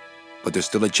 No. But there's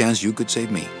still a chance you could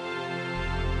save me.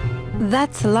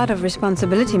 That's a lot of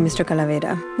responsibility, Mr.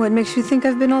 Calavera. What makes you think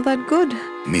I've been all that good?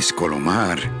 Miss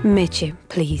Colomar. Meche,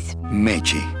 please.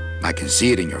 Meche. I can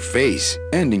see it in your face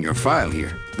and in your file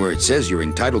here, where it says you're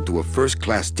entitled to a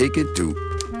first-class ticket to...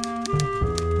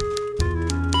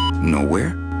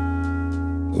 nowhere?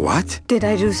 What? Did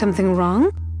I do something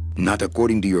wrong? Not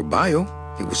according to your bio.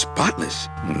 It was spotless.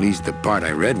 At least the part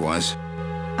I read was.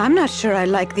 I'm not sure I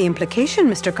like the implication,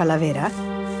 Mr. Calavera.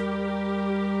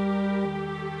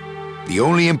 The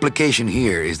only implication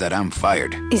here is that I'm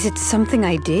fired. Is it something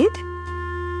I did?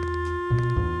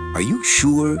 Are you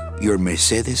sure you're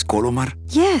Mercedes Colomar?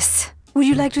 Yes. Would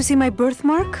you like to see my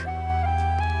birthmark?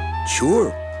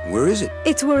 Sure. Where is it?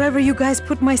 It's wherever you guys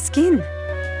put my skin.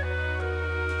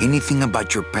 Anything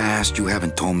about your past you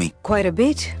haven't told me? Quite a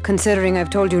bit, considering I've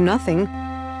told you nothing.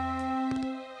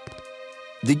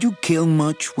 Did you kill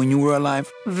much when you were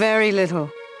alive? Very little.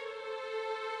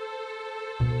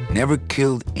 Never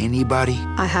killed anybody?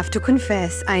 I have to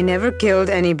confess, I never killed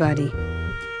anybody.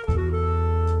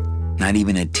 Not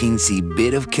even a teensy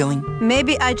bit of killing?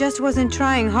 Maybe I just wasn't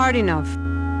trying hard enough.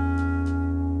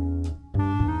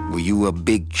 Were you a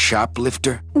big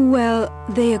shoplifter? Well,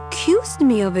 they accused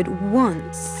me of it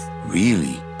once.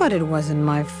 Really? But it wasn't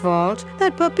my fault.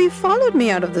 That puppy followed me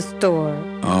out of the store.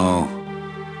 Oh.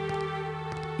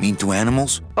 Mean to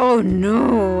animals? Oh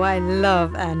no, I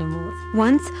love animals.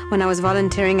 Once, when I was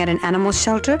volunteering at an animal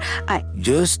shelter,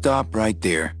 Just stop right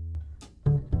there.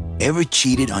 Ever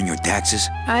cheated on your taxes?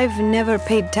 I've never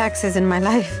paid taxes in my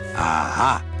life.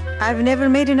 Aha. I've never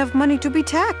made enough money to be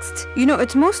taxed. You know,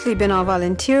 it's mostly been all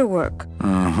volunteer work.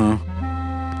 Uh-huh.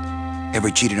 Ever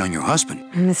cheated on your husband?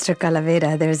 Mr.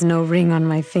 Calavera, there's no ring on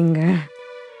my finger.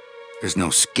 There's no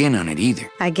skin on it either.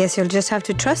 I guess you'll just have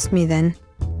to trust me then.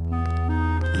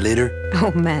 Litter?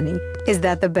 Oh, Manny, is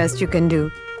that the best you can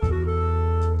do?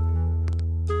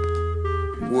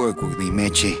 Work with me,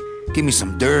 Meche. Give me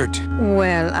some dirt.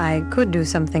 Well, I could do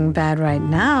something bad right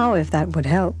now if that would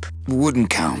help. Wouldn't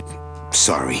count.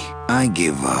 Sorry. I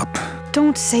give up.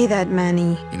 Don't say that,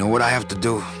 Manny. You know what I have to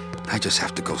do? I just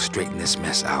have to go straighten this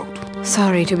mess out.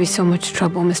 Sorry to be so much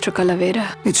trouble, Mr.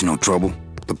 Calavera. It's no trouble.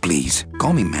 But please,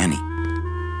 call me Manny.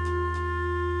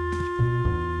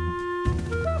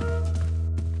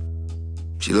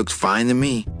 She looks fine to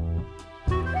me.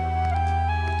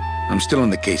 I'm still on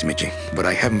the case, Michi, but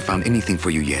I haven't found anything for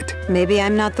you yet. Maybe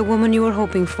I'm not the woman you were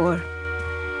hoping for.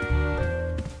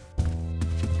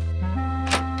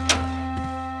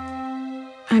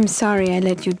 I'm sorry I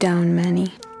let you down,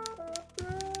 Manny.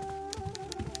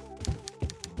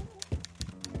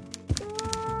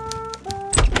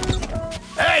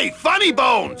 Hey, Funny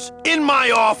Bones! In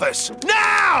my office,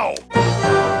 now!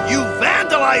 You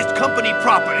vandalized company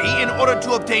property in order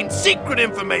to obtain secret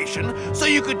information so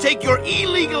you could take your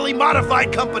illegally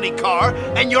modified company car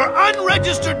and your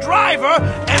unregistered driver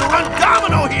and run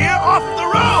domino here off the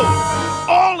road!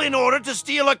 All in order to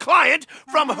steal a client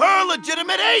from her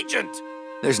legitimate agent!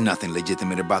 There's nothing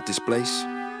legitimate about this place.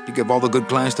 You give all the good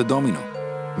clients to Domino.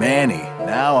 Manny,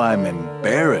 now I'm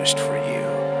embarrassed for you.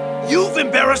 You've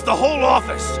embarrassed the whole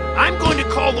office. I'm going to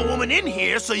call the woman in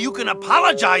here so you can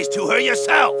apologize to her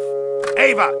yourself.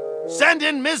 Ava, send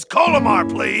in Ms. Colomar,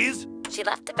 please. She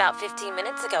left about 15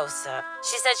 minutes ago, sir.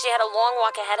 She said she had a long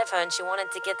walk ahead of her and she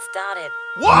wanted to get started.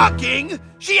 Walking?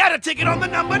 She had a ticket on the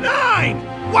number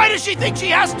 9. Why does she think she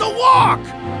has to walk?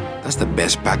 That's the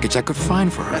best package I could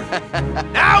find for her.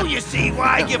 Now you see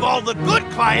why I give all the good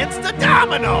clients to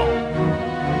Domino.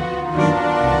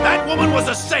 That woman was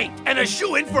a saint and a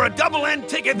shoo-in for a double-end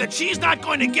ticket that she's not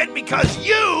going to get because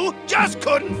you just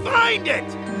couldn't find it.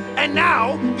 And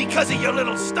now, because of your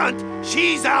little stunt,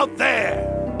 she's out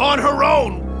there, on her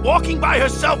own, walking by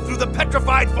herself through the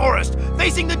petrified forest,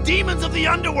 facing the demons of the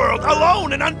underworld,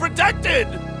 alone and unprotected.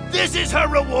 This is her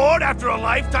reward after a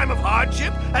lifetime of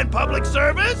hardship and public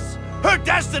service? Her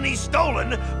destiny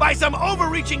stolen by some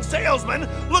overreaching salesman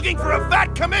looking for a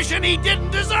fat commission he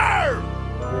didn't deserve!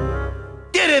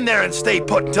 Get in there and stay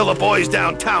put until the boys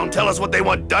downtown tell us what they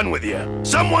want done with you.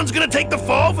 Someone's gonna take the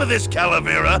fall for this,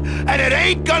 Calavera, and it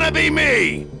ain't gonna be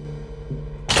me!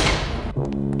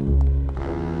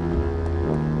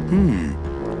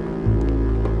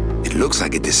 It looks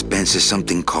like it dispenses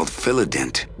something called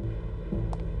Philodent.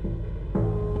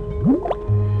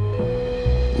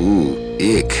 Ooh,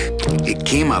 ick. It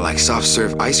came out like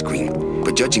soft-serve ice cream,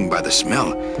 but judging by the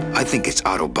smell, I think it's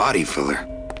auto body filler.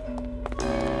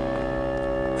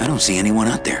 I don't see anyone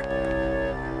out there.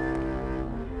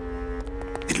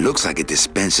 It looks like it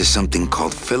dispenses something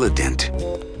called Philodent.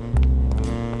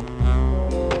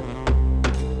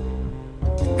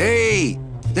 Hey!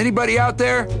 Is anybody out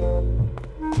there?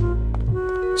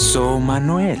 So,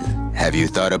 Manuel, have you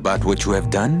thought about what you have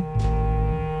done?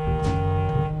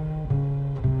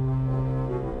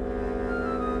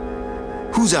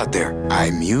 Who's out there?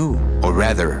 I'm you, or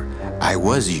rather, I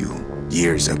was you,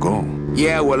 years ago.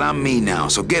 Yeah, well, I'm me now,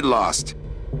 so get lost.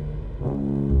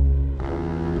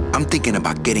 I'm thinking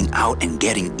about getting out and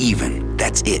getting even.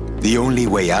 That's it. The only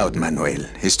way out, Manuel,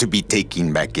 is to be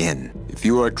taken back in. If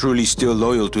you are truly still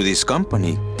loyal to this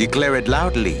company, declare it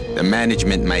loudly. The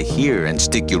management might hear and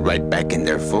stick you right back in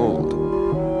their fold.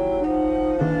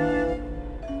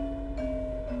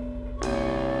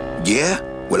 Yeah?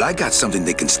 Well, I got something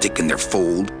they can stick in their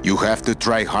fold. You have to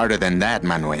try harder than that,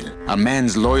 Manuel. A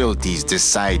man's loyalties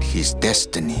decide his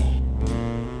destiny.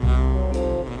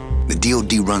 The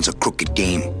DOD runs a crooked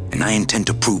game, and I intend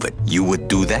to prove it. You would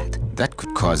do that? That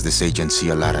could cause this agency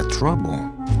a lot of trouble.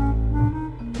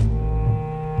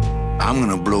 I'm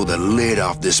gonna blow the lid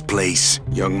off this place.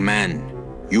 Young man,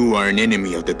 you are an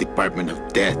enemy of the Department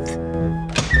of Death.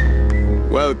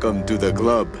 Welcome to the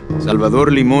club. Salvador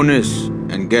Limones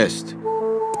and guest.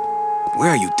 Where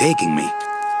are you taking me?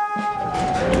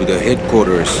 To the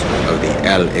headquarters of the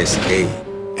LSA.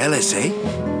 LSA?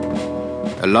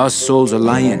 The Lost Souls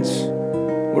Alliance.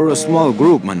 We're a small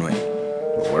group, Manuel.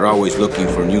 But we're always looking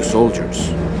for new soldiers.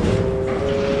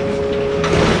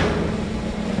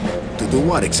 To do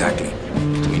what exactly?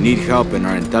 We need help in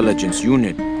our intelligence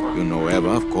unit. You know Eva,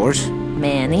 of course.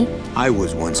 Manny? I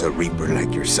was once a Reaper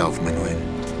like yourself, Manuel.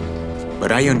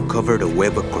 But I uncovered a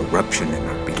web of corruption in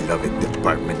our beloved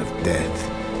Department of Death.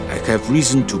 I have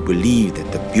reason to believe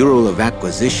that the Bureau of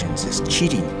Acquisitions is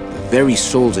cheating the very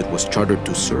souls it was chartered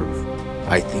to serve.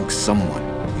 I think someone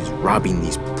is robbing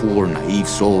these poor, naive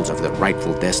souls of their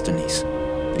rightful destinies,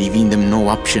 leaving them no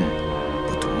option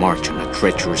but to march on a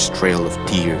treacherous trail of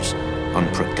tears,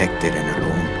 unprotected and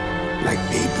alone. Like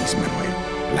babies,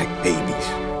 Manuel. Like babies.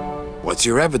 What's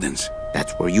your evidence?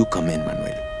 That's where you come in,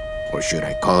 Manuel. Or should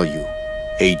I call you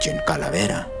Agent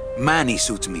Calavera? Manny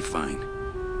suits me fine.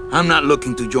 I'm not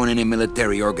looking to join any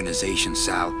military organization,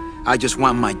 Sal. I just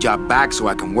want my job back so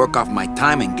I can work off my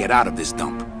time and get out of this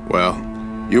dump. Well,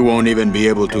 you won't even be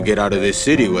able to get out of this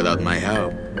city without my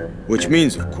help. Which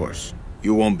means, of course,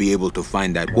 you won't be able to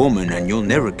find that woman and you'll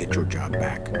never get your job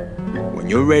back. When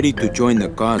you're ready to join the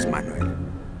cause, Manuel,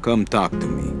 come talk to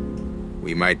me.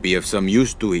 We might be of some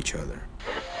use to each other.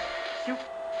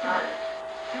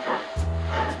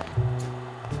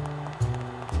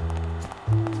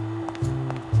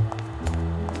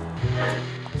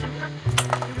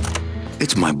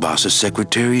 It's my boss's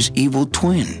secretary's evil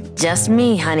twin. Just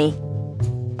me, honey.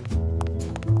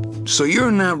 So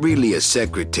you're not really a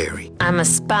secretary? I'm a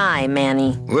spy,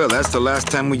 Manny. Well, that's the last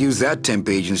time we used that temp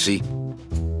agency.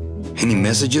 Any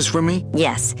messages for me?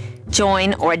 Yes.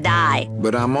 Join or die.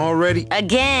 But I'm already...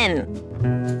 Again!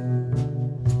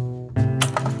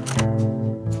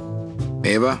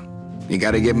 Eva, you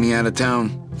gotta get me out of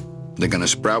town. They're gonna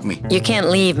sprout me. You can't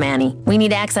leave, Manny. We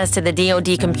need access to the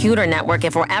DoD computer network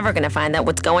if we're ever gonna find out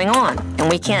what's going on. And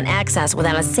we can't access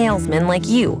without a salesman like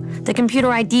you. The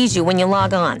computer IDs you when you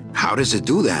log on. How does it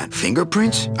do that?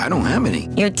 Fingerprints? I don't have any.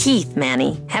 Your teeth,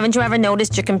 Manny. Haven't you ever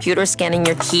noticed your computer scanning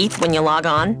your teeth when you log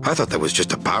on? I thought that was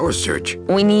just a power search.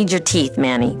 We need your teeth,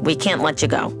 Manny. We can't let you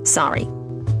go. Sorry.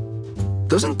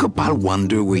 Doesn't Cabal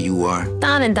wonder where you are?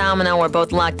 Don and Domino were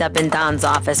both locked up in Don's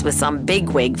office with some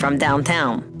bigwig from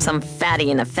downtown. Some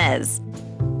fatty in a fez.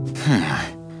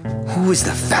 Who is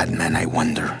the fat man, I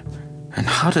wonder? And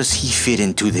how does he fit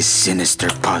into this sinister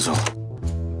puzzle?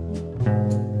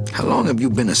 How long have you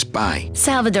been a spy?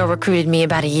 Salvador recruited me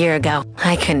about a year ago.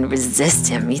 I couldn't resist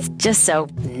him. He's just so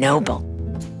noble.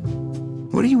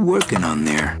 What are you working on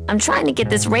there? I'm trying to get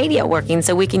this radio working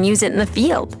so we can use it in the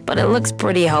field, but it looks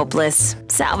pretty hopeless.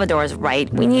 Salvador's right.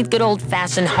 We need good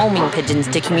old-fashioned homing pigeons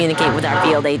to communicate with our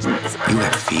field agents. You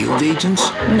have field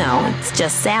agents? No, it's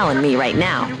just Sal and me right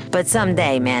now. But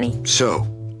someday, Manny. So,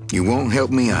 you won't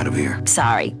help me out of here?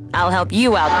 Sorry. I'll help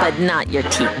you out, but not your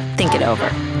teeth. Think it over.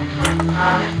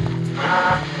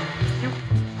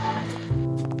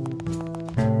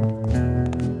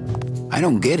 I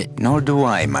don't get it. Nor do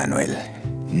I, Manuel.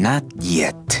 Not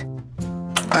yet.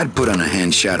 I'd put on a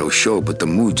hand shadow show, but the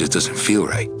mood just doesn't feel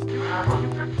right.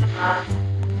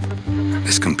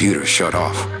 This computer's shut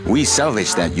off. We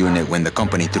salvaged that unit when the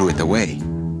company threw it away,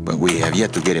 but we have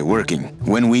yet to get it working.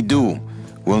 When we do,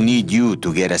 we'll need you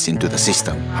to get us into the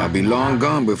system. I'll be long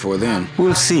gone before then.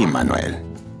 We'll see, Manuel.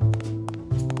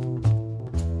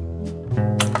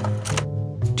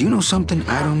 Do you know something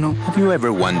I don't know? Have you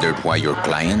ever wondered why your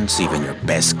clients, even your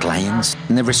best clients,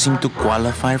 never seem to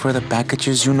qualify for the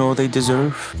packages you know they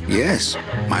deserve? Yes.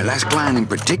 My last client in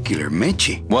particular,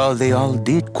 Meche. Well, they all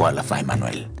did qualify,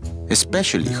 Manuel.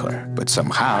 Especially her. But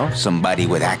somehow, somebody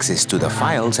with access to the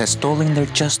files has stolen their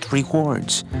just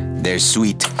rewards. Their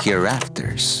sweet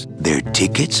hereafters. Their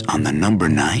tickets on the number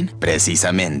 9?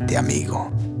 Precisamente,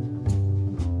 amigo.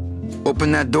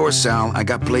 Open that door, Sal. I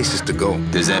got places to go.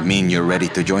 Does that mean you're ready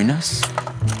to join us?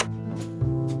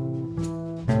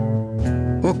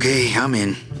 Okay, I'm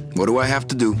in. What do I have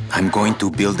to do? I'm going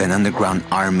to build an underground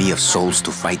army of souls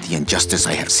to fight the injustice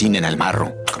I have seen in El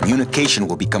Marrow. Communication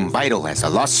will become vital as the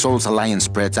Lost Souls Alliance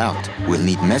spreads out. We'll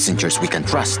need messengers we can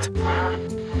trust.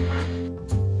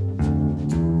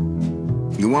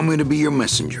 You want me to be your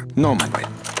messenger? No, Manuel.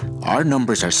 Our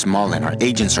numbers are small and our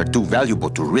agents are too valuable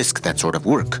to risk that sort of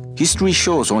work. History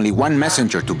shows only one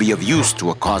messenger to be of use to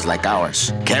a cause like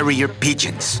ours. Carrier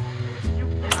pigeons.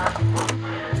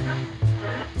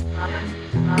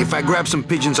 If I grab some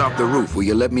pigeons off the roof, will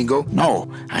you let me go? No,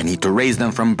 I need to raise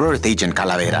them from birth, Agent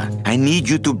Calavera. I need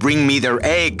you to bring me their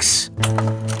eggs.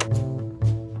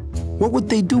 What would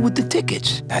they do with the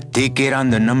tickets? A ticket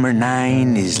on the number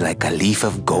 9 is like a leaf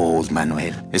of gold,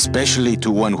 Manuel. Especially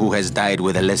to one who has died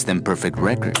with a less than perfect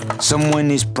record. Someone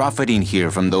is profiting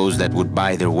here from those that would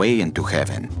buy their way into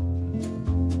heaven.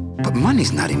 But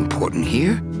money's not important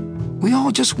here. We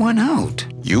all just want out.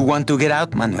 You want to get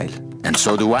out, Manuel. And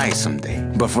so do I someday.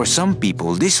 But for some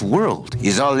people, this world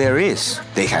is all there is.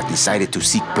 They have decided to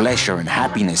seek pleasure and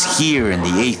happiness here in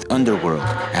the 8th underworld.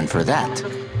 And for that,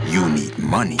 you need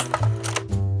money.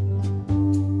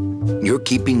 You're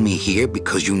keeping me here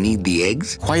because you need the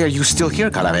eggs? Why are you still here,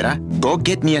 Calavera? Go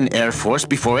get me an Air Force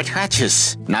before it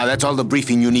hatches. Now that's all the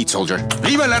briefing you need, soldier.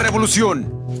 ¡Viva la revolución!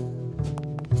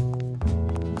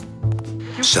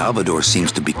 Salvador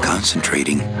seems to be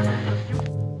concentrating.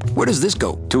 Where does this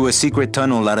go? To a secret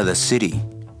tunnel out of the city.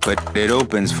 But it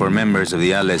opens for members of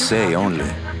the LSA only.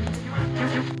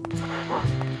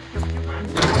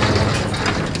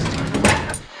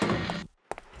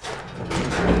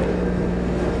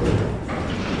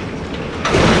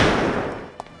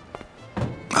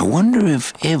 I wonder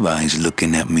if Eva is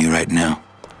looking at me right now.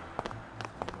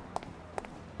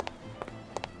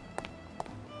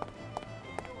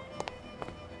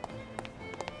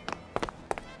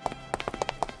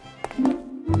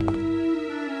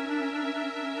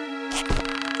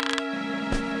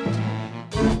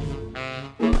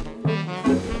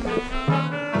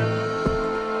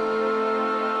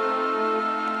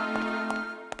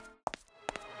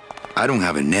 I don't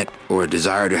have a net or a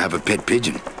desire to have a pet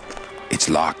pigeon. It's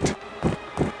locked.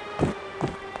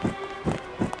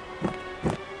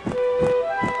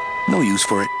 No use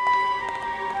for it.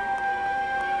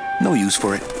 No use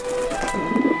for it.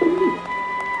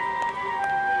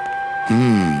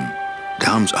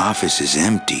 Dom's office is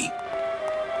empty.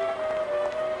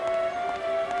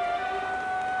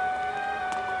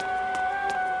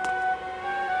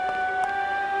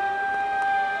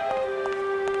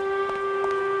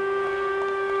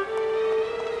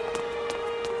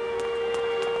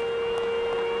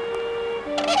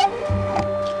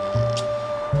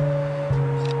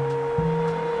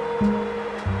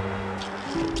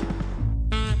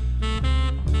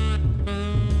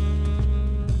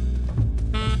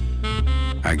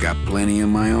 I got plenty of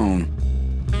my own.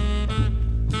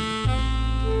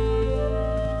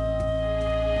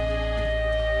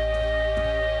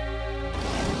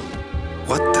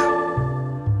 What the?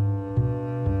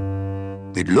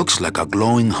 It looks like a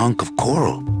glowing hunk of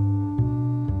coral.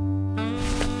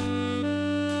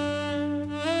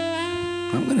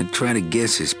 I'm gonna try to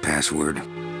guess his password.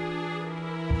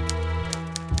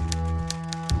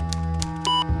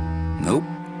 Nope,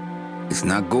 it's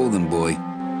not Golden Boy.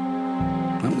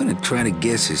 I'm gonna try to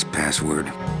guess his password.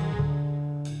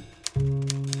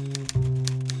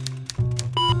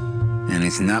 And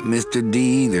it's not Mr.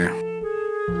 D either.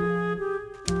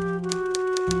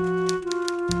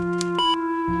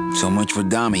 So much for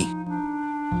Dommy.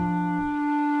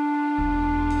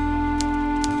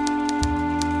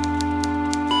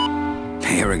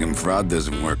 Arrogant fraud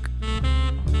doesn't work.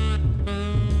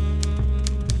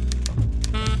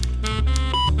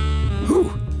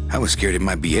 Whew, I was scared it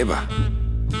might be Eva.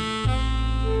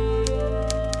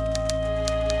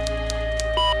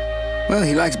 Well,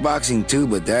 he likes boxing too,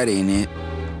 but that ain't it.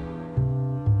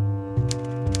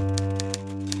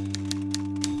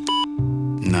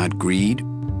 Not greed.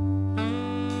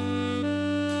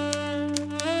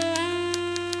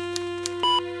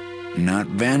 Not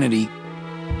vanity.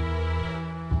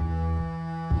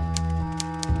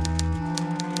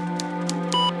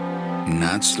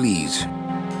 Not sleaze.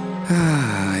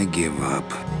 I give up.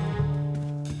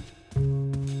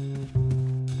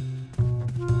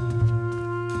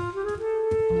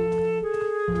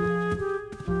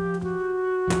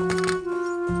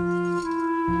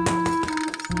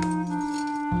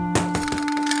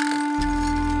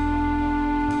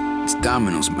 It's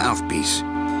Domino's mouthpiece.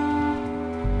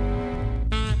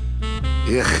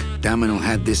 Ugh, Domino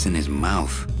had this in his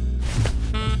mouth.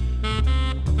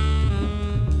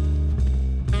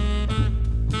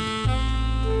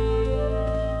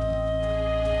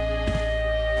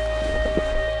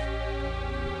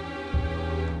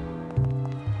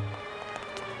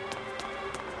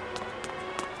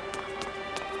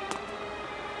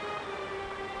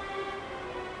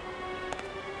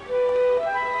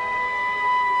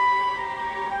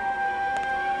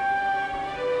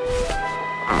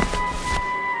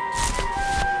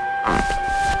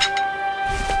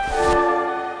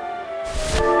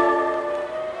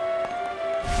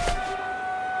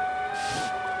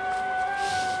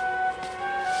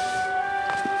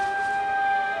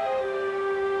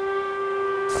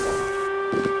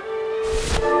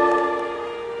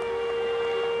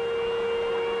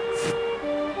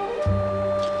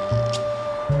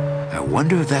 I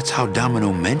wonder if that's how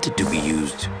Domino meant it to be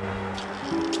used.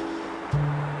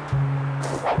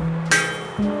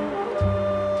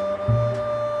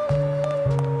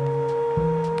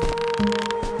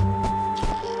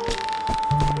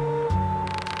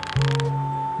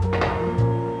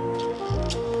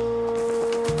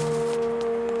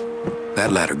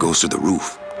 That ladder goes to the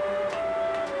roof.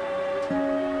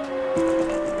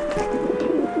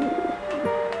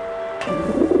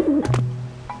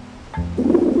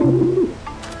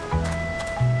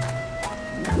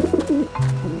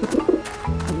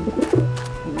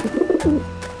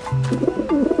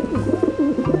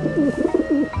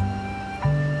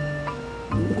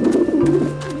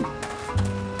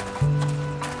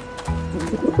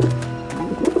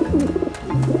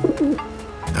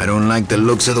 I don't like the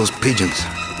looks of those pigeons.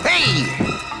 Hey!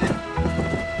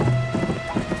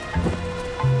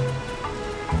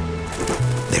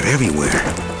 They're everywhere.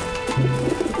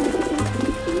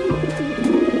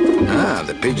 Ah,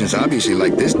 the pigeons obviously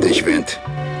like this dish vent.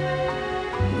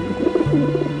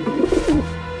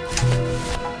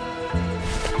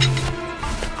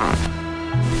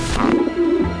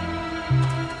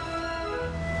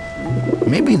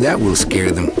 Maybe that will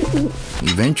scare them,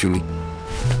 eventually.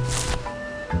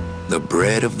 The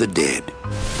bread of the dead.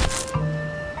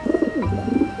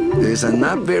 There's a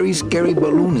not very scary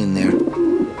balloon in there.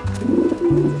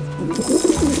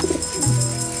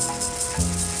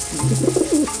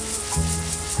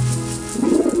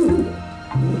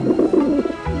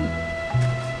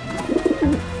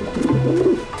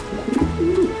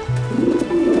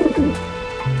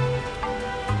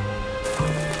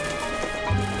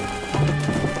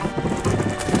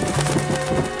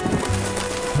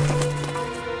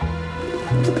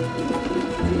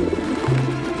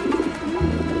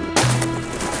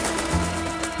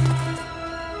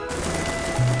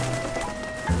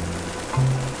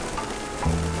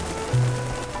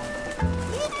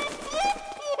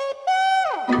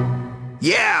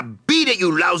 it,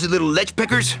 you lousy little lech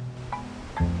pickers!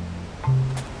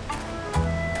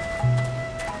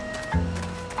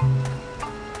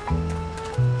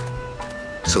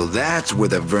 So that's where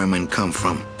the vermin come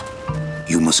from.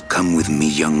 You must come with me,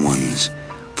 young ones,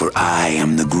 for I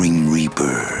am the Grim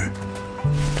Reaper.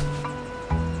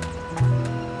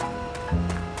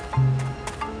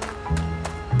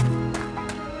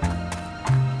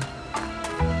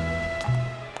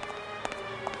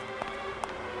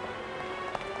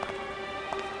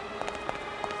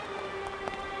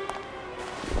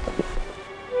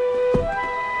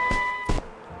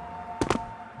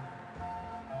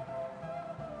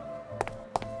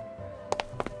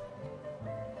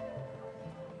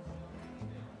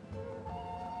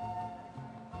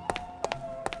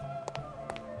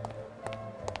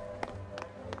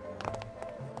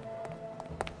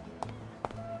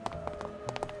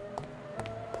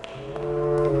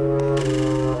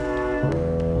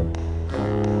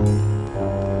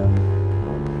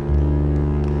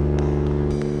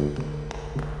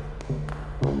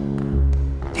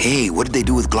 Hey, what did they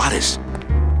do with Glottis?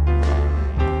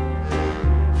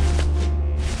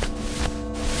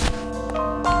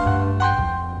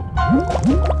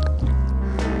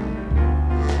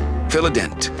 Fill a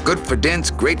dent. Good for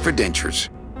dents, great for dentures.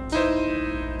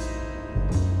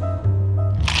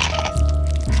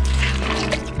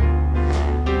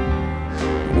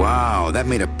 Wow, that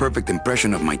made a perfect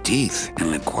impression of my teeth, and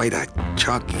left quite a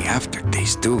chalky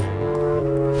aftertaste, too.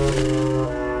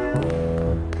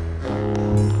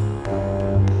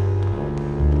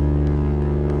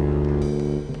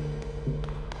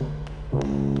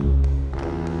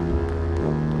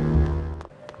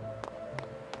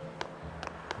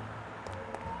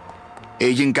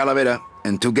 Agent Calavera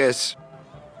and 2 guests.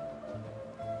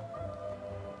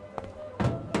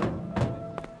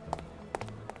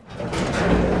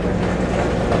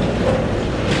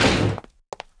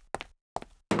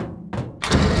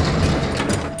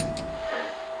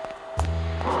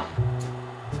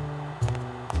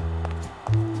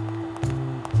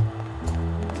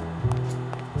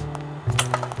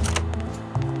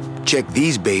 Check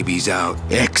these babies out.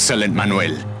 Excellent,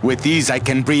 Manuel. With these, I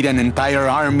can breed an entire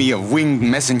army of winged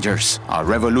messengers. Our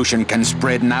revolution can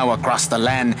spread now across the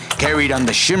land, carried on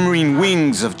the shimmering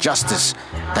wings of justice,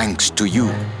 thanks to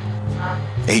you,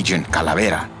 Agent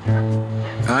Calavera.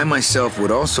 I myself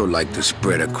would also like to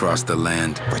spread across the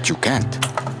land. But you can't.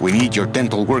 We need your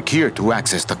dental work here to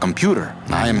access the computer.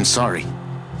 I am sorry,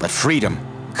 but freedom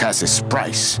has its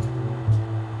price.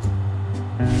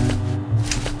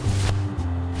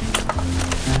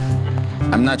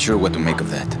 I'm not sure what to make of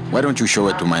that. Why don't you show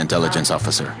it to my intelligence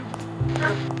officer?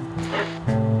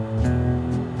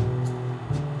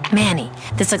 Manny,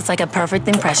 this looks like a perfect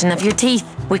impression of your teeth.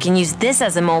 We can use this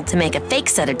as a mold to make a fake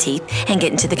set of teeth and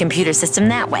get into the computer system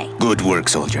that way. Good work,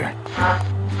 soldier.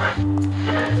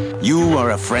 You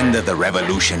are a friend of the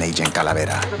revolution, Agent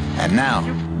Calavera. And now,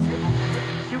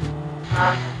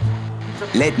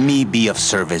 let me be of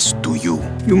service to you.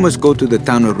 You must go to the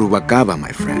town of Rubacaba,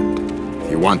 my friend,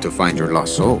 if you want to find your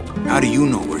lost soul. How do you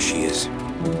know where she is?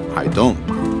 I don't,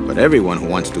 but everyone who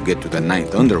wants to get to the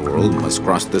Ninth Underworld must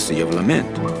cross the Sea of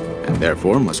Lament, and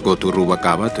therefore must go to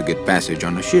Rubacaba to get passage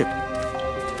on a ship.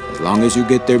 As long as you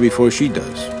get there before she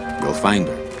does, you'll find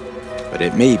her. But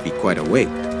it may be quite a wait.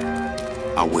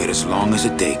 I'll wait as long as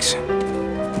it takes.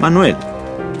 Manuel,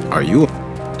 are you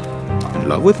in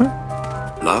love with her?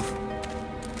 Love?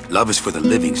 Love is for the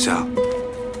living, Sal.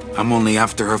 I'm only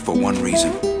after her for one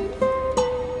reason.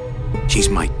 She's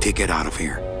my ticket out of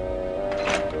here.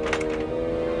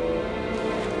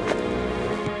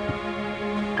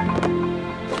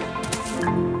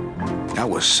 That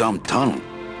was some tunnel.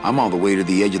 I'm all the way to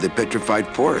the edge of the petrified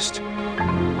forest.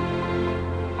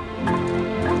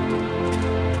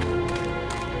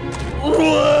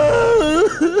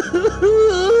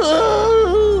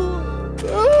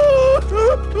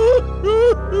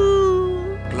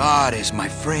 Glottis, my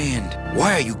friend,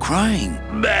 why are you crying?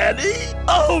 Manny?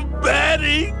 Oh,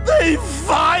 Manny! They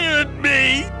fired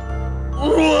me!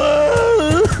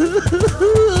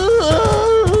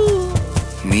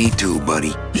 Me too,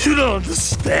 buddy. You don't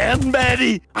understand,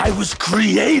 Manny. I was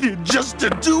created just to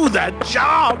do that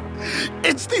job.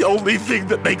 It's the only thing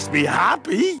that makes me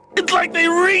happy. It's like they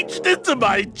reached into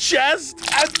my chest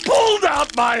and pulled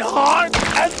out my heart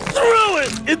and threw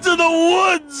it into the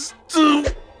woods to...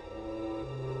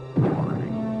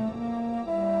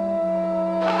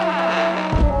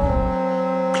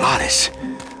 Glottis,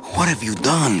 what have you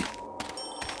done?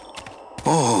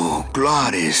 Oh,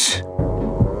 Glottis.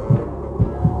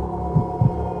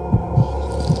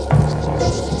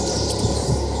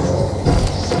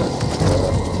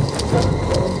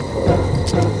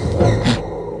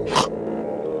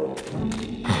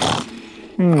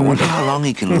 I wonder how long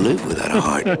he can live without a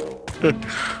heart.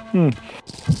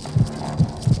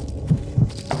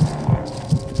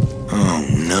 Oh,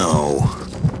 no.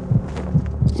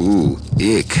 Ooh,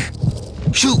 ick.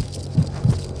 Shoot!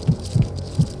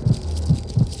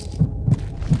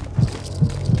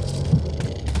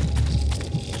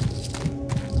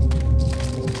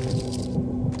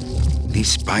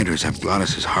 These spiders have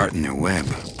Glottis's heart in their web.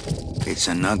 It's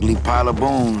an ugly pile of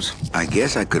bones. I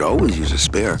guess I could always use a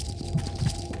spare.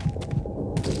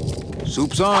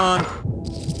 Soup's on!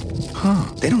 Huh,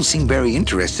 they don't seem very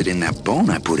interested in that bone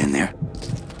I put in there.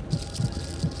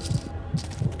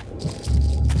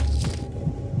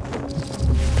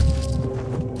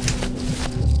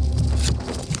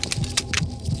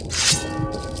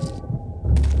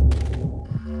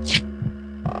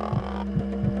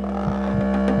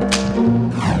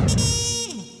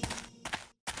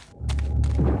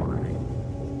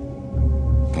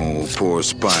 Oh, poor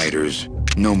spiders.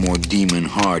 No more demon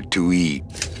heart to eat.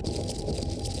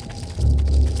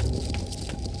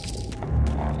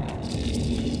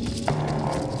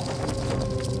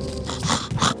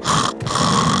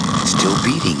 Still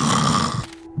beating.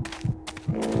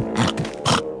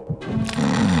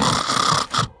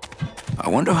 I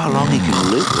wonder how long he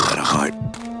can live without a heart.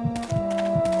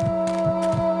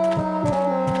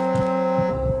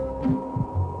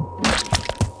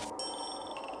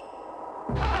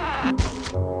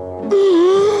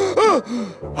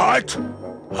 Heart!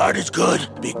 Heart is good.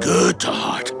 Be good to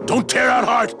heart. Don't tear out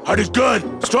heart. Heart is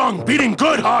good. Strong, beating,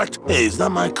 good heart. Hey, is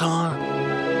that my car?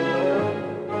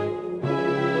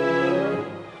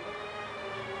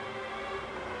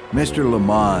 Mr.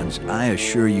 Lamont, I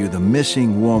assure you the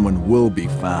missing woman will be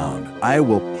found. I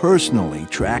will personally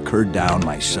track her down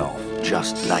myself.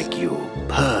 Just like you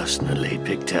personally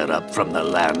picked her up from the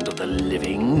land of the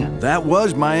living. That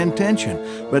was my intention,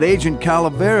 but Agent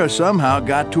Calavera somehow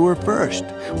got to her first.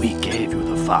 We gave you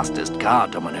the fastest car,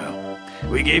 Domino.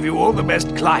 We gave you all the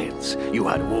best clients. You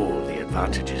had all the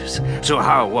advantages. So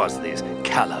how was this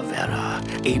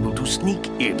Calavera able to sneak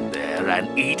in there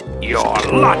and eat your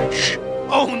lunch?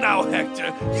 Oh, now,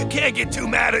 Hector, you can't get too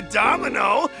mad at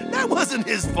Domino. That wasn't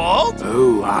his fault.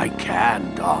 Oh, I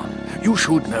can, Don. You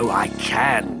should know I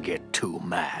can get too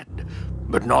mad.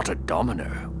 But not at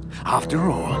Domino.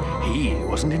 After all, he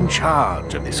wasn't in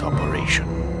charge of this operation.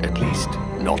 At least,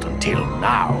 not until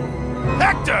now.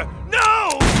 Hector,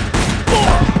 no!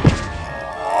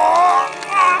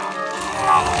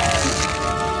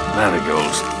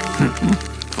 Marigolds.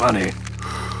 Funny.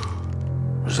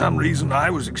 For some reason, I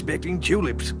was expecting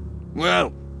tulips.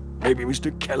 Well, maybe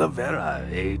Mr. Calavera,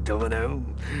 eh, Domino?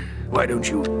 Why don't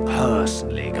you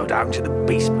personally go down to the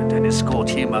basement and escort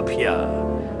him up here?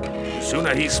 The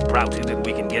sooner he's sprouted and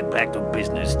we can get back to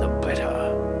business, the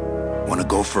better. Wanna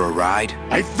go for a ride?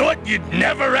 I thought you'd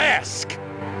never ask!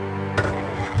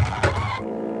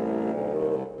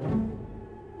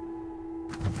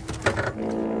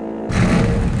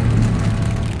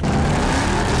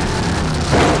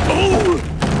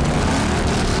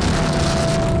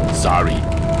 Sorry.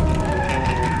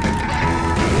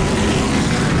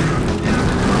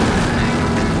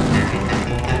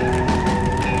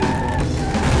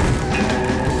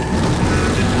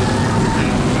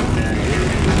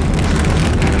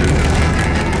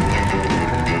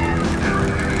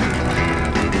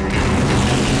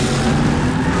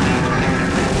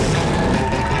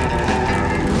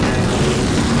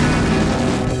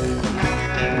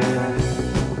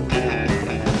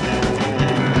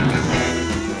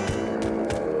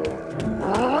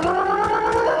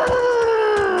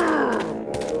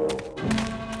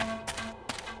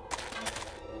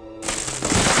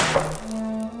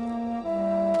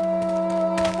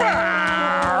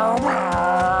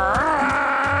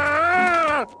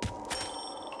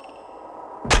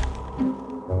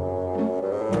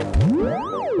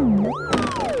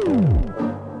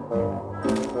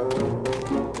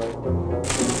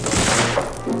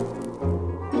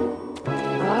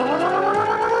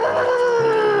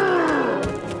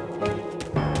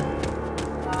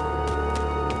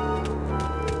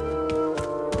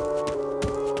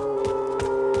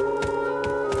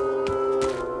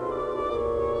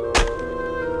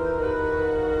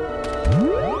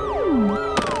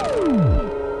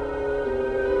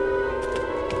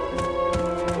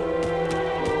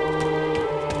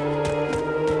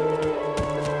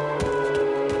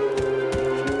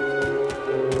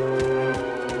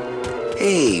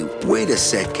 Hey, wait a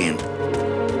second.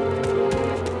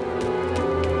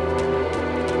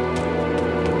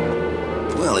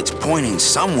 Well, it's pointing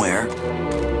somewhere.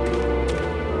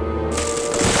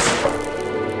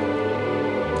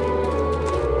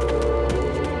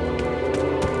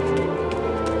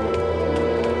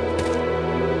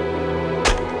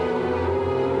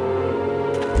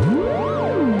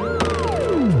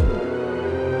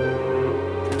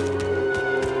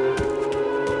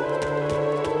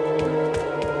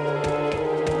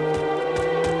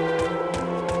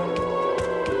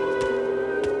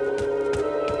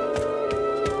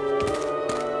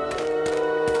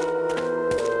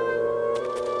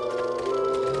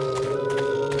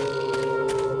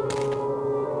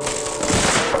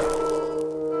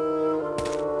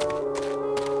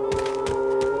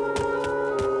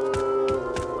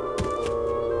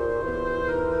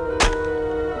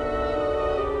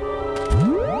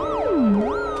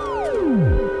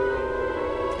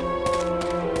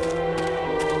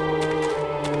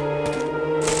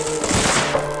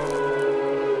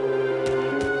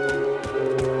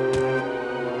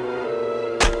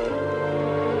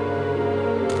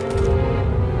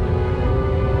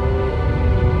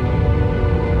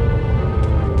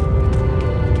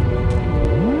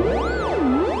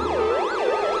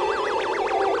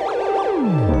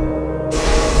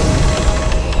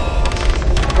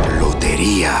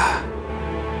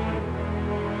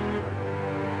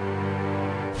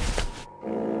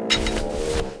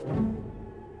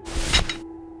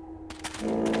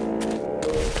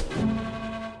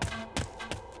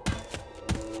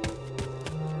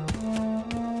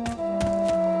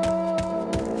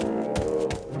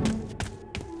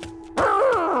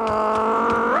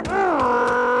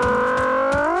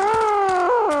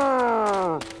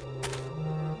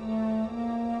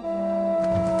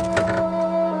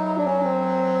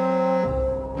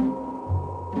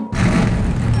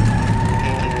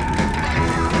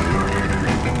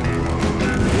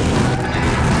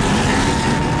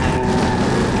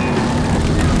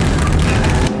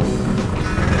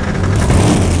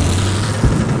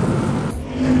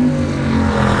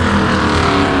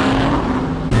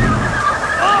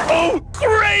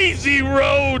 crazy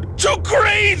road! Too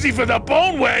crazy for the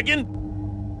bone wagon!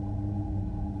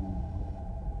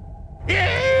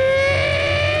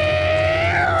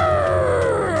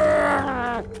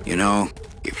 You know,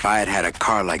 if I had had a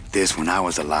car like this when I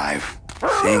was alive,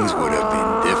 things would have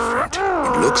been different.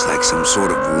 It looks like some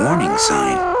sort of warning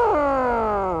sign.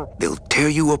 They'll tear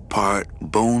you apart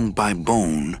bone by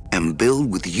bone and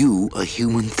build with you a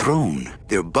human throne.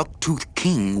 Their buck-toothed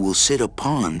king will sit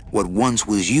upon what once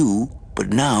was you, but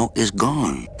now is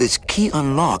gone. This key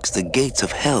unlocks the gates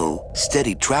of hell.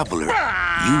 Steady traveler,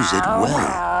 use it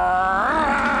well.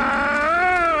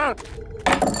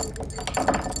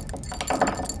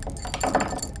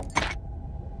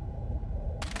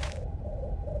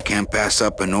 Can't pass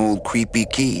up an old creepy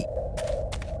key.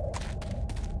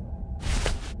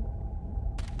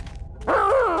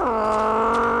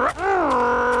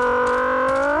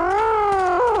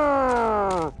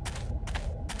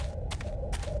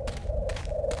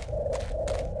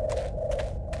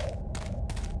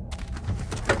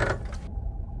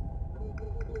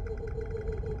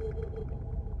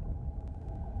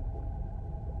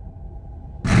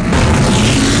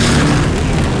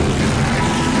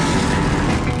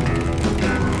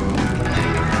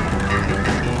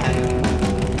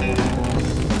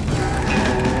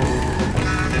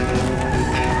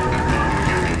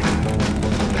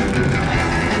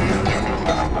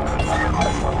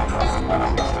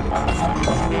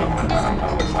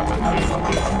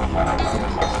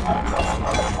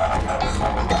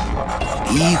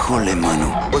 Híjole, mano.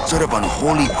 What sort of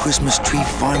unholy Christmas tree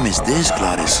farm is this,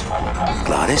 Gladys?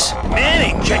 Gladys?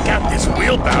 Manny, check out this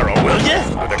wheelbarrow, will ya?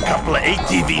 With a couple of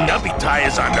ATV nubby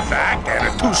tires on the back and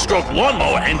a two-stroke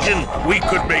lawnmower engine, we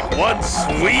could make one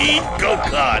sweet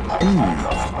go-kart.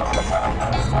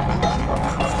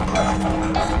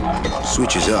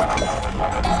 Switches up.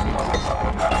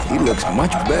 He looks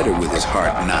much better with his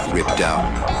heart not ripped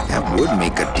out. That would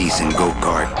make a decent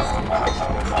go-kart.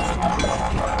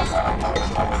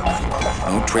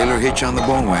 No trailer hitch on the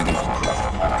bone wagon.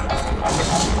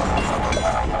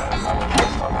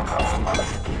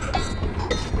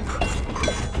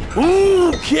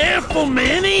 Ooh, careful,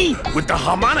 Manny! With the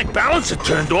harmonic balancer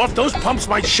turned off, those pumps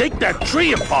might shake that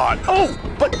tree apart. Oh,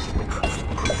 but...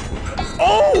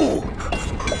 Oh!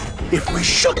 If we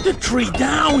shook the tree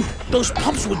down, those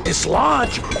pumps would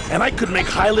dislodge, and I could make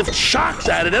high-lift shocks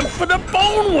out of them for the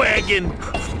bone wagon!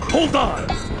 Hold on.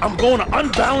 I'm going to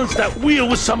unbalance that wheel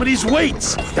with some of these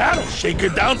weights. That'll shake her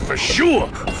down for sure.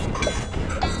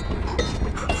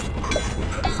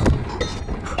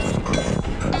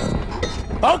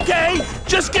 Okay,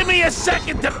 just give me a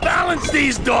second to balance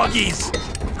these doggies.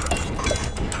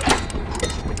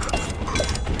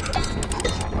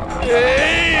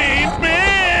 Hey,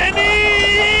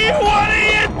 Manny! What are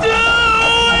you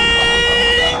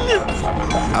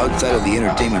doing? Outside of the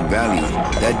entertainment value,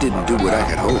 that didn't do what I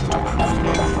had hoped.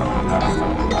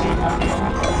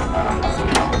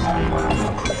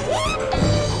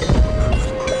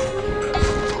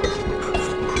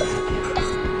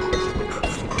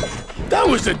 That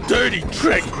was a dirty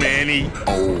trick, Manny.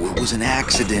 Oh, it was an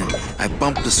accident. I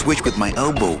bumped the switch with my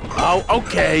elbow. Oh,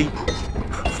 okay.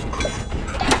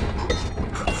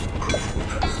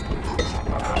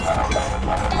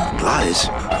 Gladys,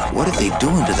 what are they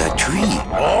doing to that tree?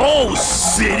 Oh,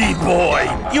 city boy!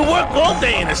 You work all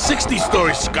day in a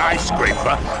 60-story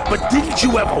skyscraper, but didn't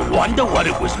you ever wonder what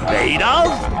it was made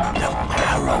of? The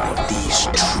marrow of these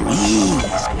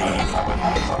trees, Manny.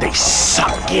 They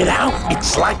suck it out.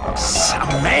 It's like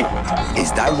cement.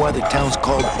 Is that why the town's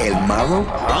called El Marrow?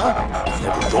 Huh?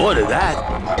 Never thought of that.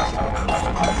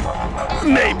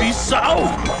 Maybe so.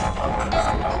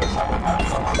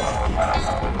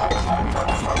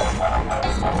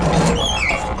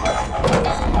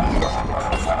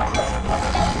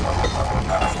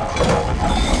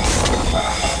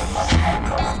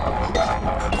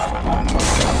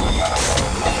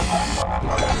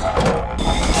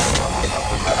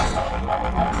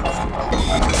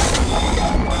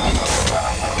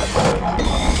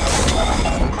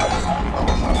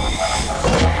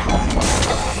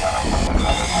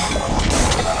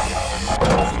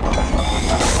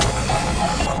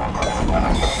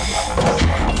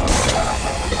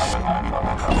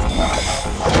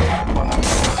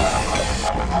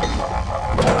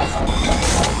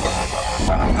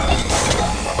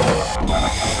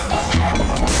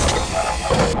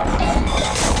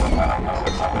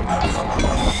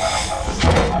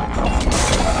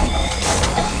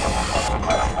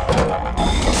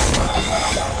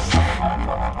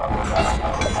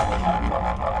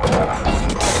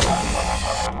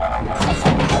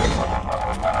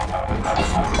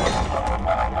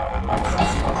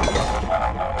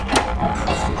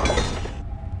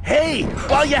 Hey,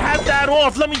 while you have that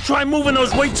off, let me try moving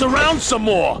those weights around some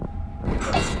more.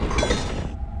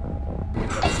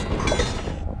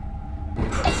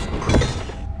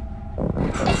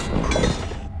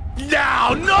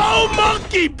 Now, no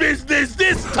monkey business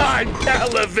this time,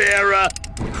 Calavera!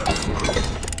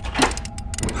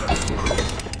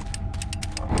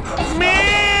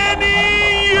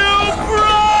 Manny, you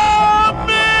promise!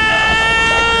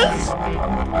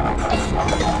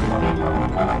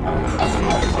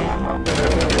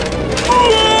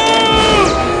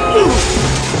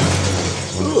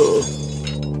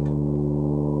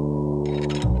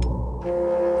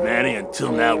 Manny,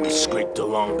 until now we scraped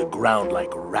along the ground like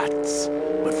rats.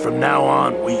 But from now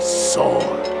on, we soar.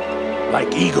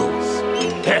 Like eagles.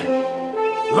 Heh.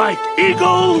 Like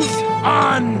eagles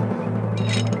on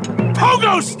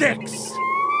pogo sticks!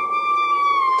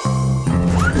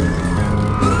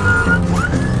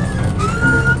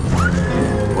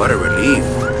 What a relief.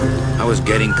 I was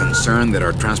getting concerned that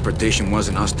our transportation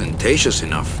wasn't ostentatious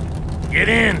enough. Get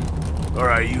in! Or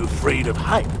are you afraid of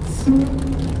heights?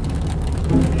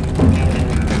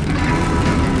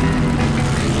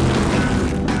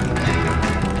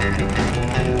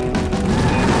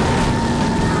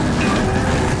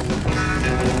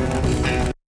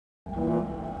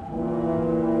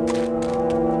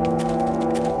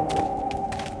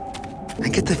 I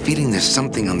get the feeling there's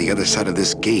something on the other side of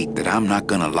this gate that I'm not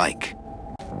gonna like.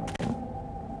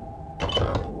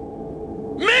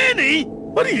 Manny!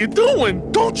 What are you doing?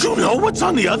 Don't you know what's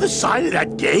on the other side of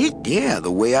that gate? Yeah,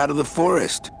 the way out of the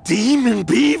forest. Demon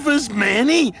beavers,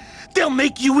 Manny! They'll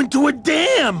make you into a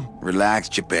dam! Relax,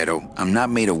 Geppetto. I'm not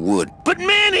made of wood. But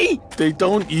Manny! They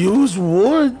don't use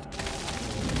wood.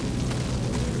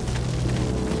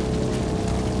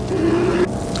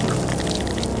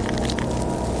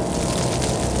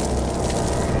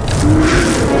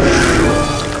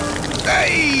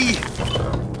 Hey!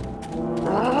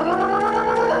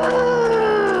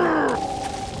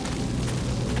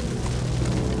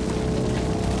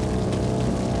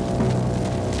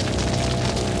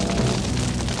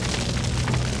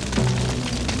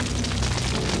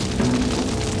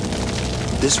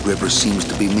 This river seems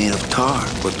to be made of tar,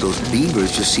 but those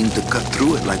beavers just seem to cut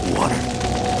through it like water.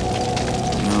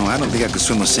 No, I don't think I could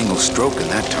swim a single stroke in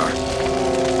that tar.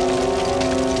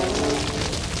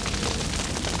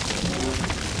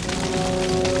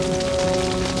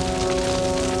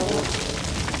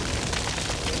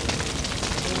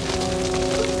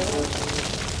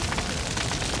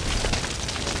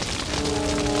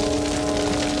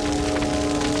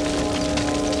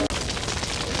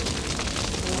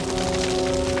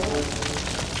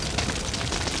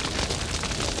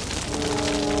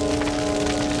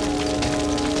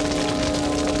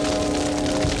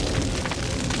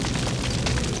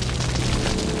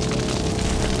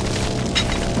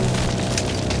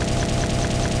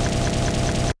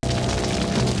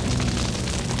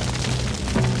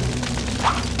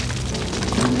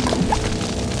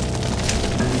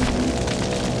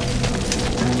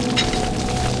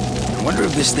 I wonder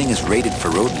if this thing is rated for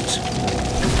rodents.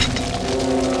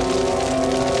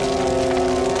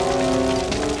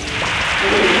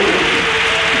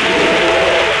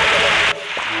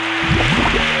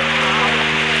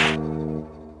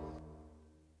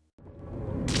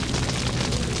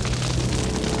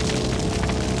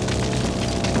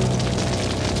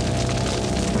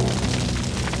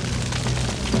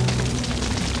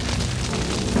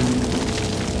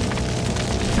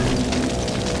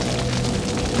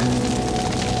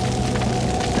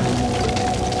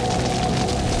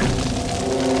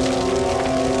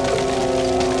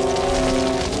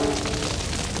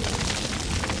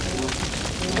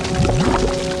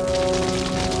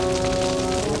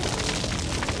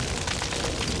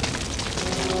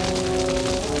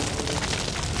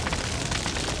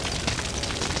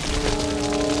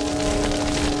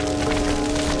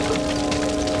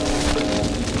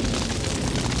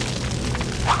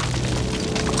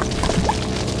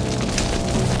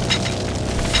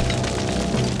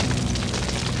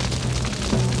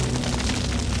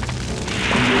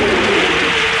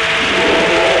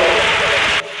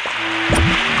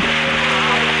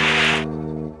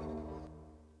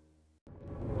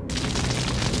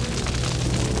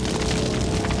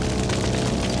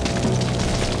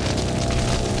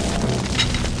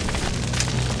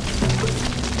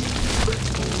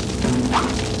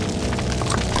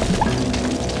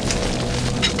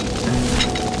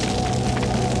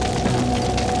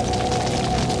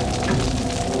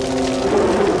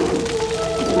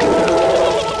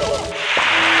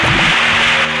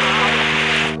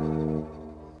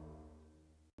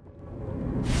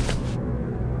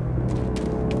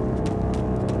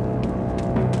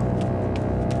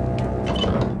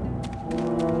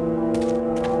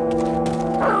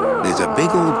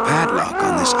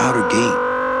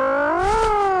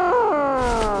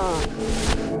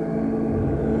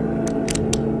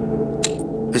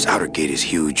 This outer gate is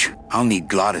huge. I'll need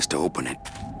Gladys to open it.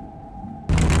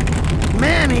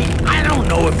 Manny, I don't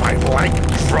know if I like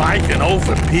driving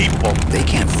over people. They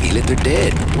can't feel it, they're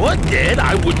dead. You're dead?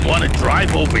 I wouldn't want to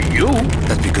drive over you.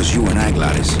 That's because you and I,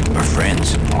 Gladys, are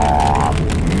friends. Aw,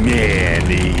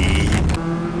 Manny.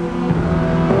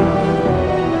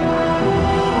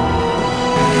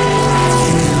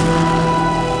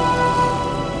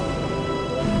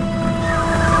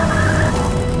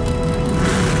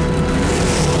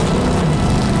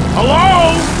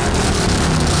 Hello?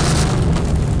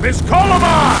 Miss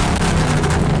Calavera!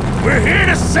 We're here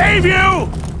to save you!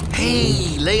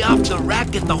 Hey, lay off the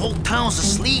racket. The whole town's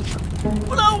asleep.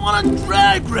 But I want a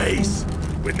drag race.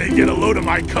 When they get a load of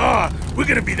my car, we're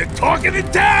gonna be the talk of the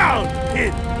town!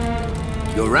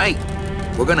 You're right.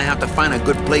 We're gonna have to find a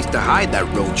good place to hide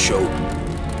that road show.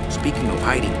 Speaking of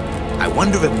hiding, I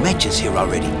wonder if Mitch is here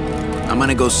already. I'm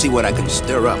gonna go see what I can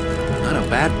stir up. Not a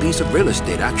bad piece of real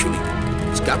estate, actually.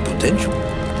 It's got potential.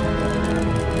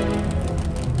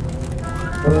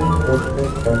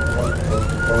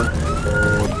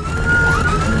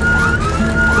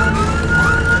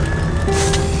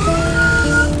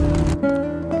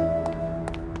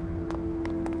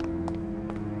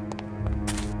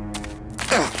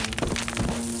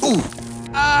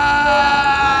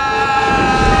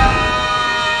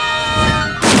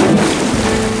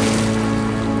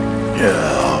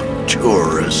 Yeah,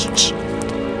 tourists.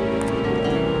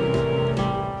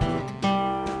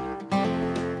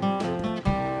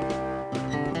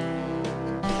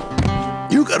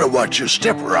 You gotta watch your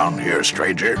step around here,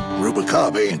 stranger.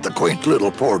 Rubicava ain't the quaint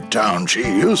little port town she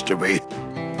used to be.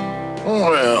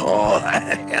 Well,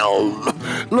 hell,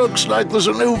 looks like there's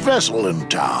a new vessel in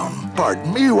town.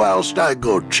 Pardon me whilst I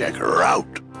go check her out.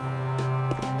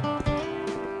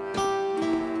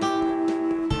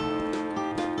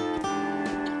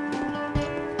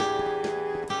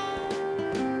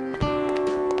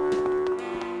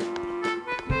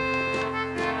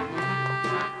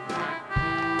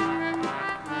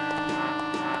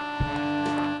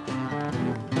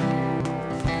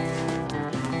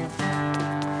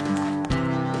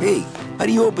 Hey, how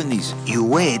do you open these? You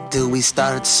wait till we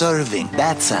start serving,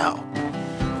 that's how.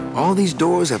 All these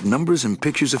doors have numbers and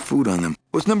pictures of food on them.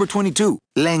 What's number 22?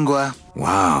 Lengua.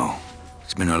 Wow.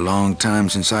 It's been a long time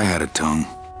since I had a tongue.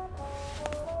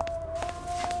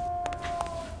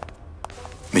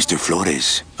 Mr.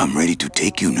 Flores, I'm ready to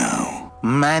take you now.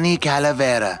 Manny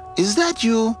Calavera. Is that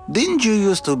you? Didn't you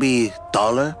used to be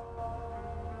taller?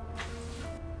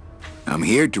 I'm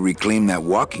here to reclaim that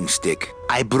walking stick.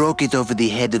 I broke it over the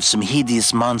head of some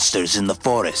hideous monsters in the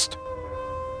forest.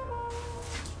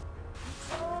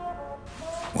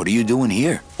 What are you doing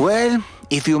here? Well,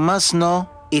 if you must know,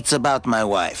 it's about my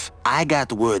wife. I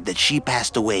got word that she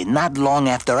passed away not long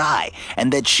after I,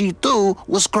 and that she too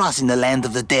was crossing the land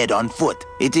of the dead on foot.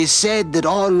 It is said that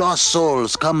all lost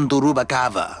souls come to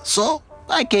Rubicava, so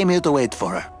I came here to wait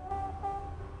for her.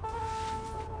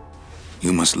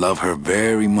 You must love her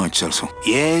very much, Celso.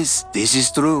 Yes, this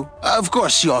is true. Of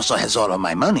course, she also has all of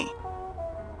my money.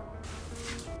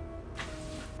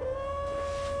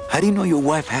 How do you know your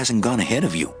wife hasn't gone ahead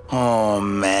of you? Oh,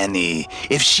 Manny.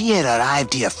 If she had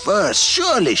arrived here first,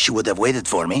 surely she would have waited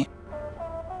for me.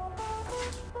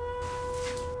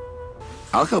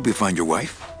 I'll help you find your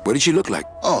wife. What did she look like?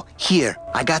 Oh, here.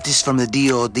 I got this from the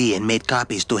DOD and made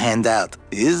copies to hand out.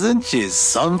 Isn't she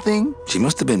something? She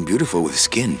must have been beautiful with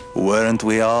skin. Weren't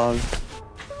we all?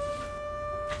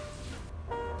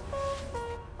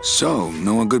 So,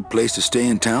 know a good place to stay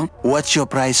in town? What's your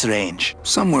price range?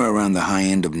 Somewhere around the high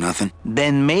end of nothing.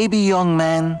 Then maybe, young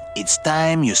man, it's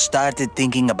time you started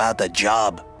thinking about a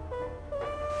job.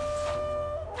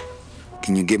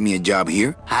 Can you get me a job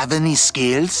here? Have any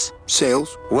skills?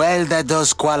 Sales? Well, that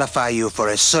does qualify you for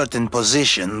a certain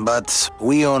position, but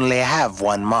we only have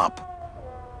one mop.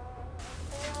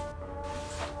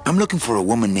 I'm looking for a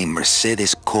woman named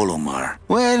Mercedes Colomar.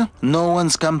 Well, no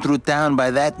one's come through town by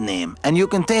that name, and you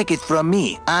can take it from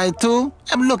me. I, too,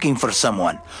 am looking for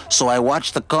someone, so I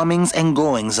watch the comings and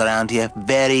goings around here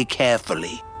very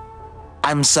carefully.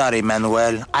 I'm sorry,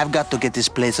 Manuel. I've got to get this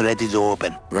place ready to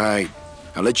open. Right.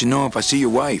 I'll let you know if I see your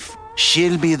wife.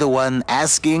 She'll be the one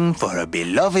asking for her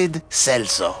beloved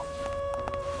Celso.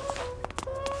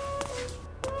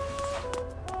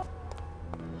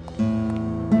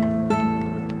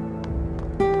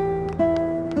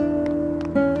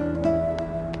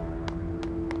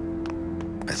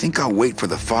 I think I'll wait for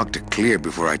the fog to clear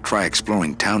before I try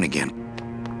exploring town again.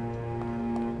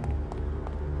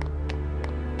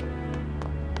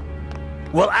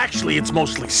 Well, actually, it's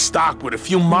mostly stock with a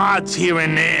few mods here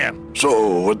and there.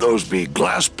 So, would those be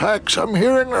glass packs I'm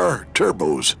hearing, or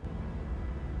turbos?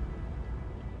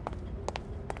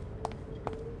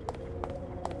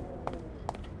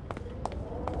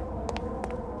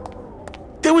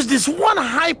 There was this one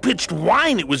high-pitched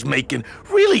whine it was making,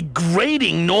 really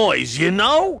grating noise, you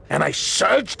know? And I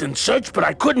searched and searched, but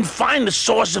I couldn't find the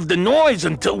source of the noise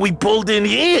until we pulled in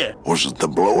here. Was it the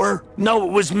blower? No,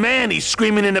 it was Manny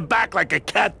screaming in the back like a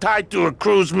cat tied to a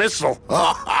cruise missile.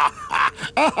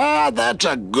 That's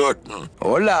a good one.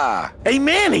 Hola. Hey,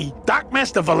 Manny,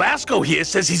 Dockmaster Velasco here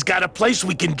says he's got a place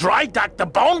we can dry dock the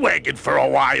bone wagon for a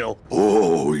while.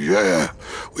 Oh, yeah.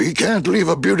 We can't leave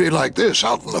a beauty like this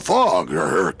out in the fog, or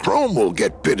her chrome will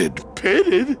get pitted.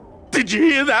 Pitted? Did you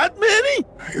hear that, Manny?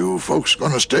 You folks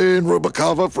gonna stay in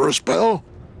Rubacava for a spell?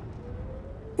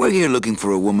 We're here looking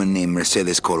for a woman named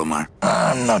Mercedes Colomar.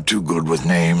 I'm not too good with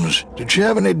names. Did she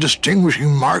have any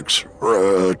distinguishing marks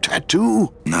or a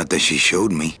tattoo? Not that she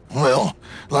showed me. Well,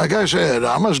 like I said,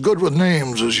 I'm as good with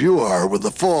names as you are with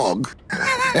the fog.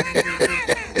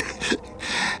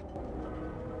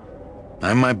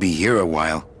 I might be here a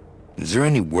while. Is there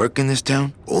any work in this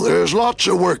town? Well, there's lots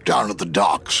of work down at the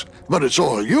docks, but it's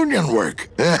all union work.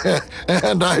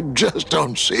 And I just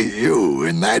don't see you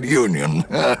in that union.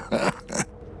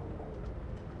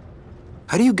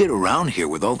 How do you get around here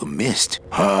with all the mist?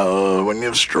 When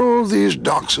you've strolled these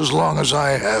docks as long as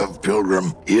I have,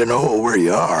 Pilgrim, you know where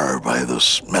you are by the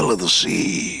smell of the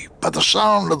sea, by the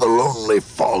sound of the lonely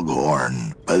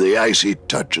foghorn, by the icy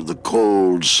touch of the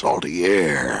cold, salty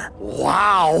air.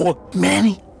 Wow.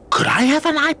 Manny, could I have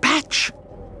an eye patch?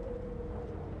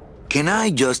 Can I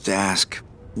just ask,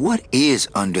 what is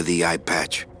under the eye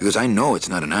patch? Because I know it's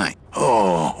not an eye.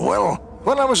 Oh, well...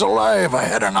 When I was alive, I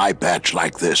had an eye patch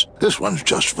like this. This one's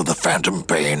just for the phantom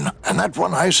pain. And that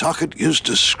one eye socket used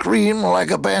to scream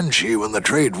like a banshee when the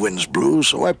trade winds blew,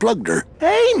 so I plugged her.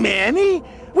 Hey, Manny,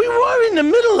 we were in the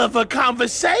middle of a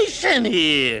conversation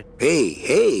here.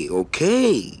 Hey,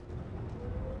 okay.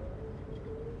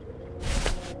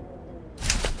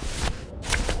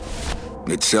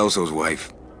 It's Celso's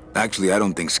wife. Actually, I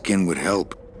don't think skin would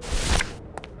help.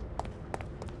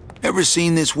 Ever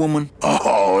seen this woman?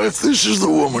 Oh, if this is the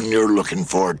woman you're looking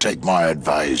for, take my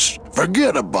advice.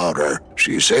 Forget about her.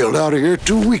 She sailed out of here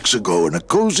 2 weeks ago in a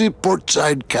cozy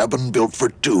portside cabin built for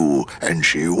two, and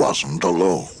she wasn't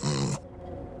alone.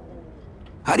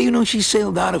 How do you know she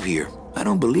sailed out of here? I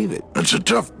don't believe it. It's a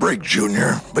tough break,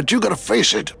 Junior, but you gotta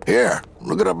face it. Here,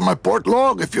 look it up in my port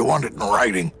log if you want it in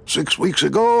writing. 6 weeks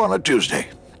ago on a Tuesday.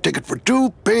 Ticket for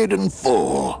two, paid in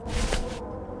full.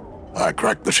 I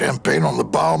cracked the champagne on the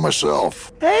bow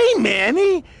myself. Hey,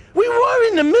 Manny, we were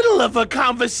in the middle of a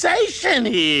conversation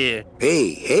here.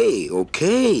 Hey,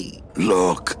 okay.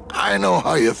 Look, I know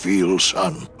how you feel,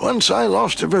 son. Once I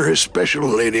lost a very special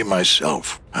lady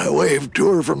myself. I waved to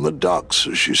her from the docks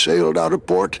as she sailed out of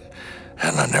port,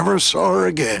 and I never saw her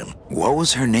again. What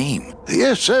was her name? The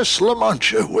SS La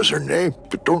Mancha was her name,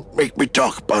 but don't make me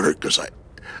talk about her, because I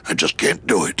just can't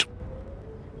do it.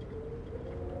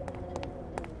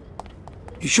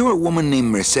 You sure a woman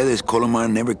named Mercedes Colomar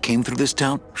never came through this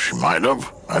town? She might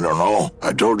have. I don't know.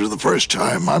 I told you the first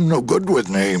time, I'm no good with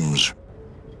names.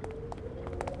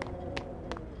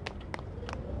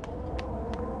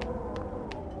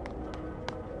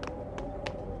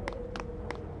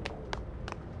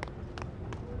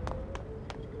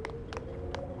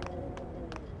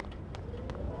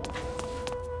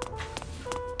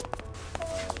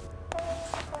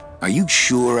 Are you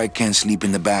sure I can't sleep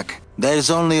in the back?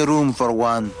 There's only room for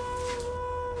one.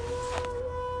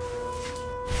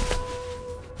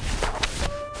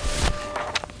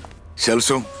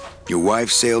 Celso, your wife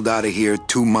sailed out of here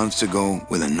 2 months ago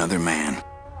with another man.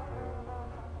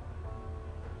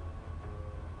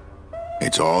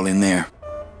 It's all in there.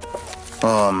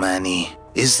 Oh, Manny.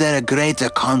 Is there a greater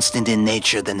constant in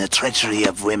nature than the treachery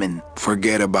of women?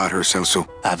 Forget about her, Celso.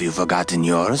 Have you forgotten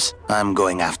yours? I'm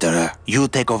going after her. You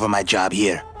take over my job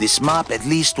here. This mop at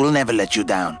least will never let you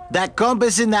down. That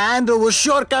compass in the handle will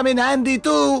sure come in handy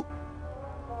too.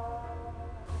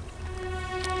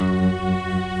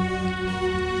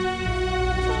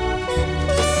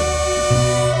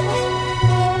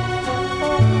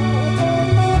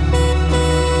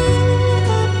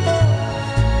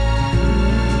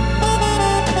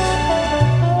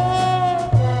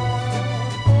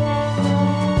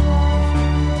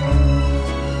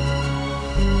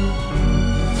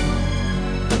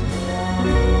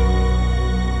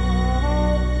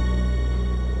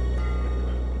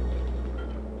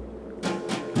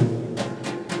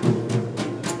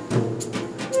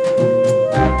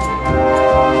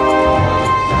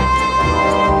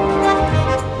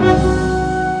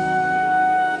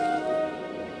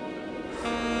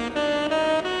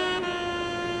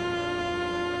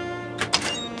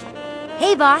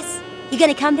 Hey, boss. You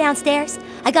gonna come downstairs?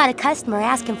 I got a customer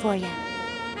asking for you.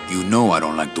 You know I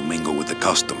don't like to mingle with the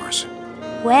customers.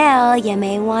 Well, you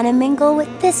may want to mingle with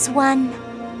this one.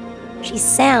 She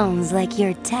sounds like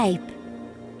your type.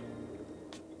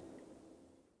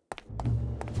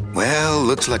 Well,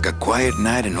 looks like a quiet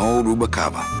night in old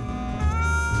Rubacava.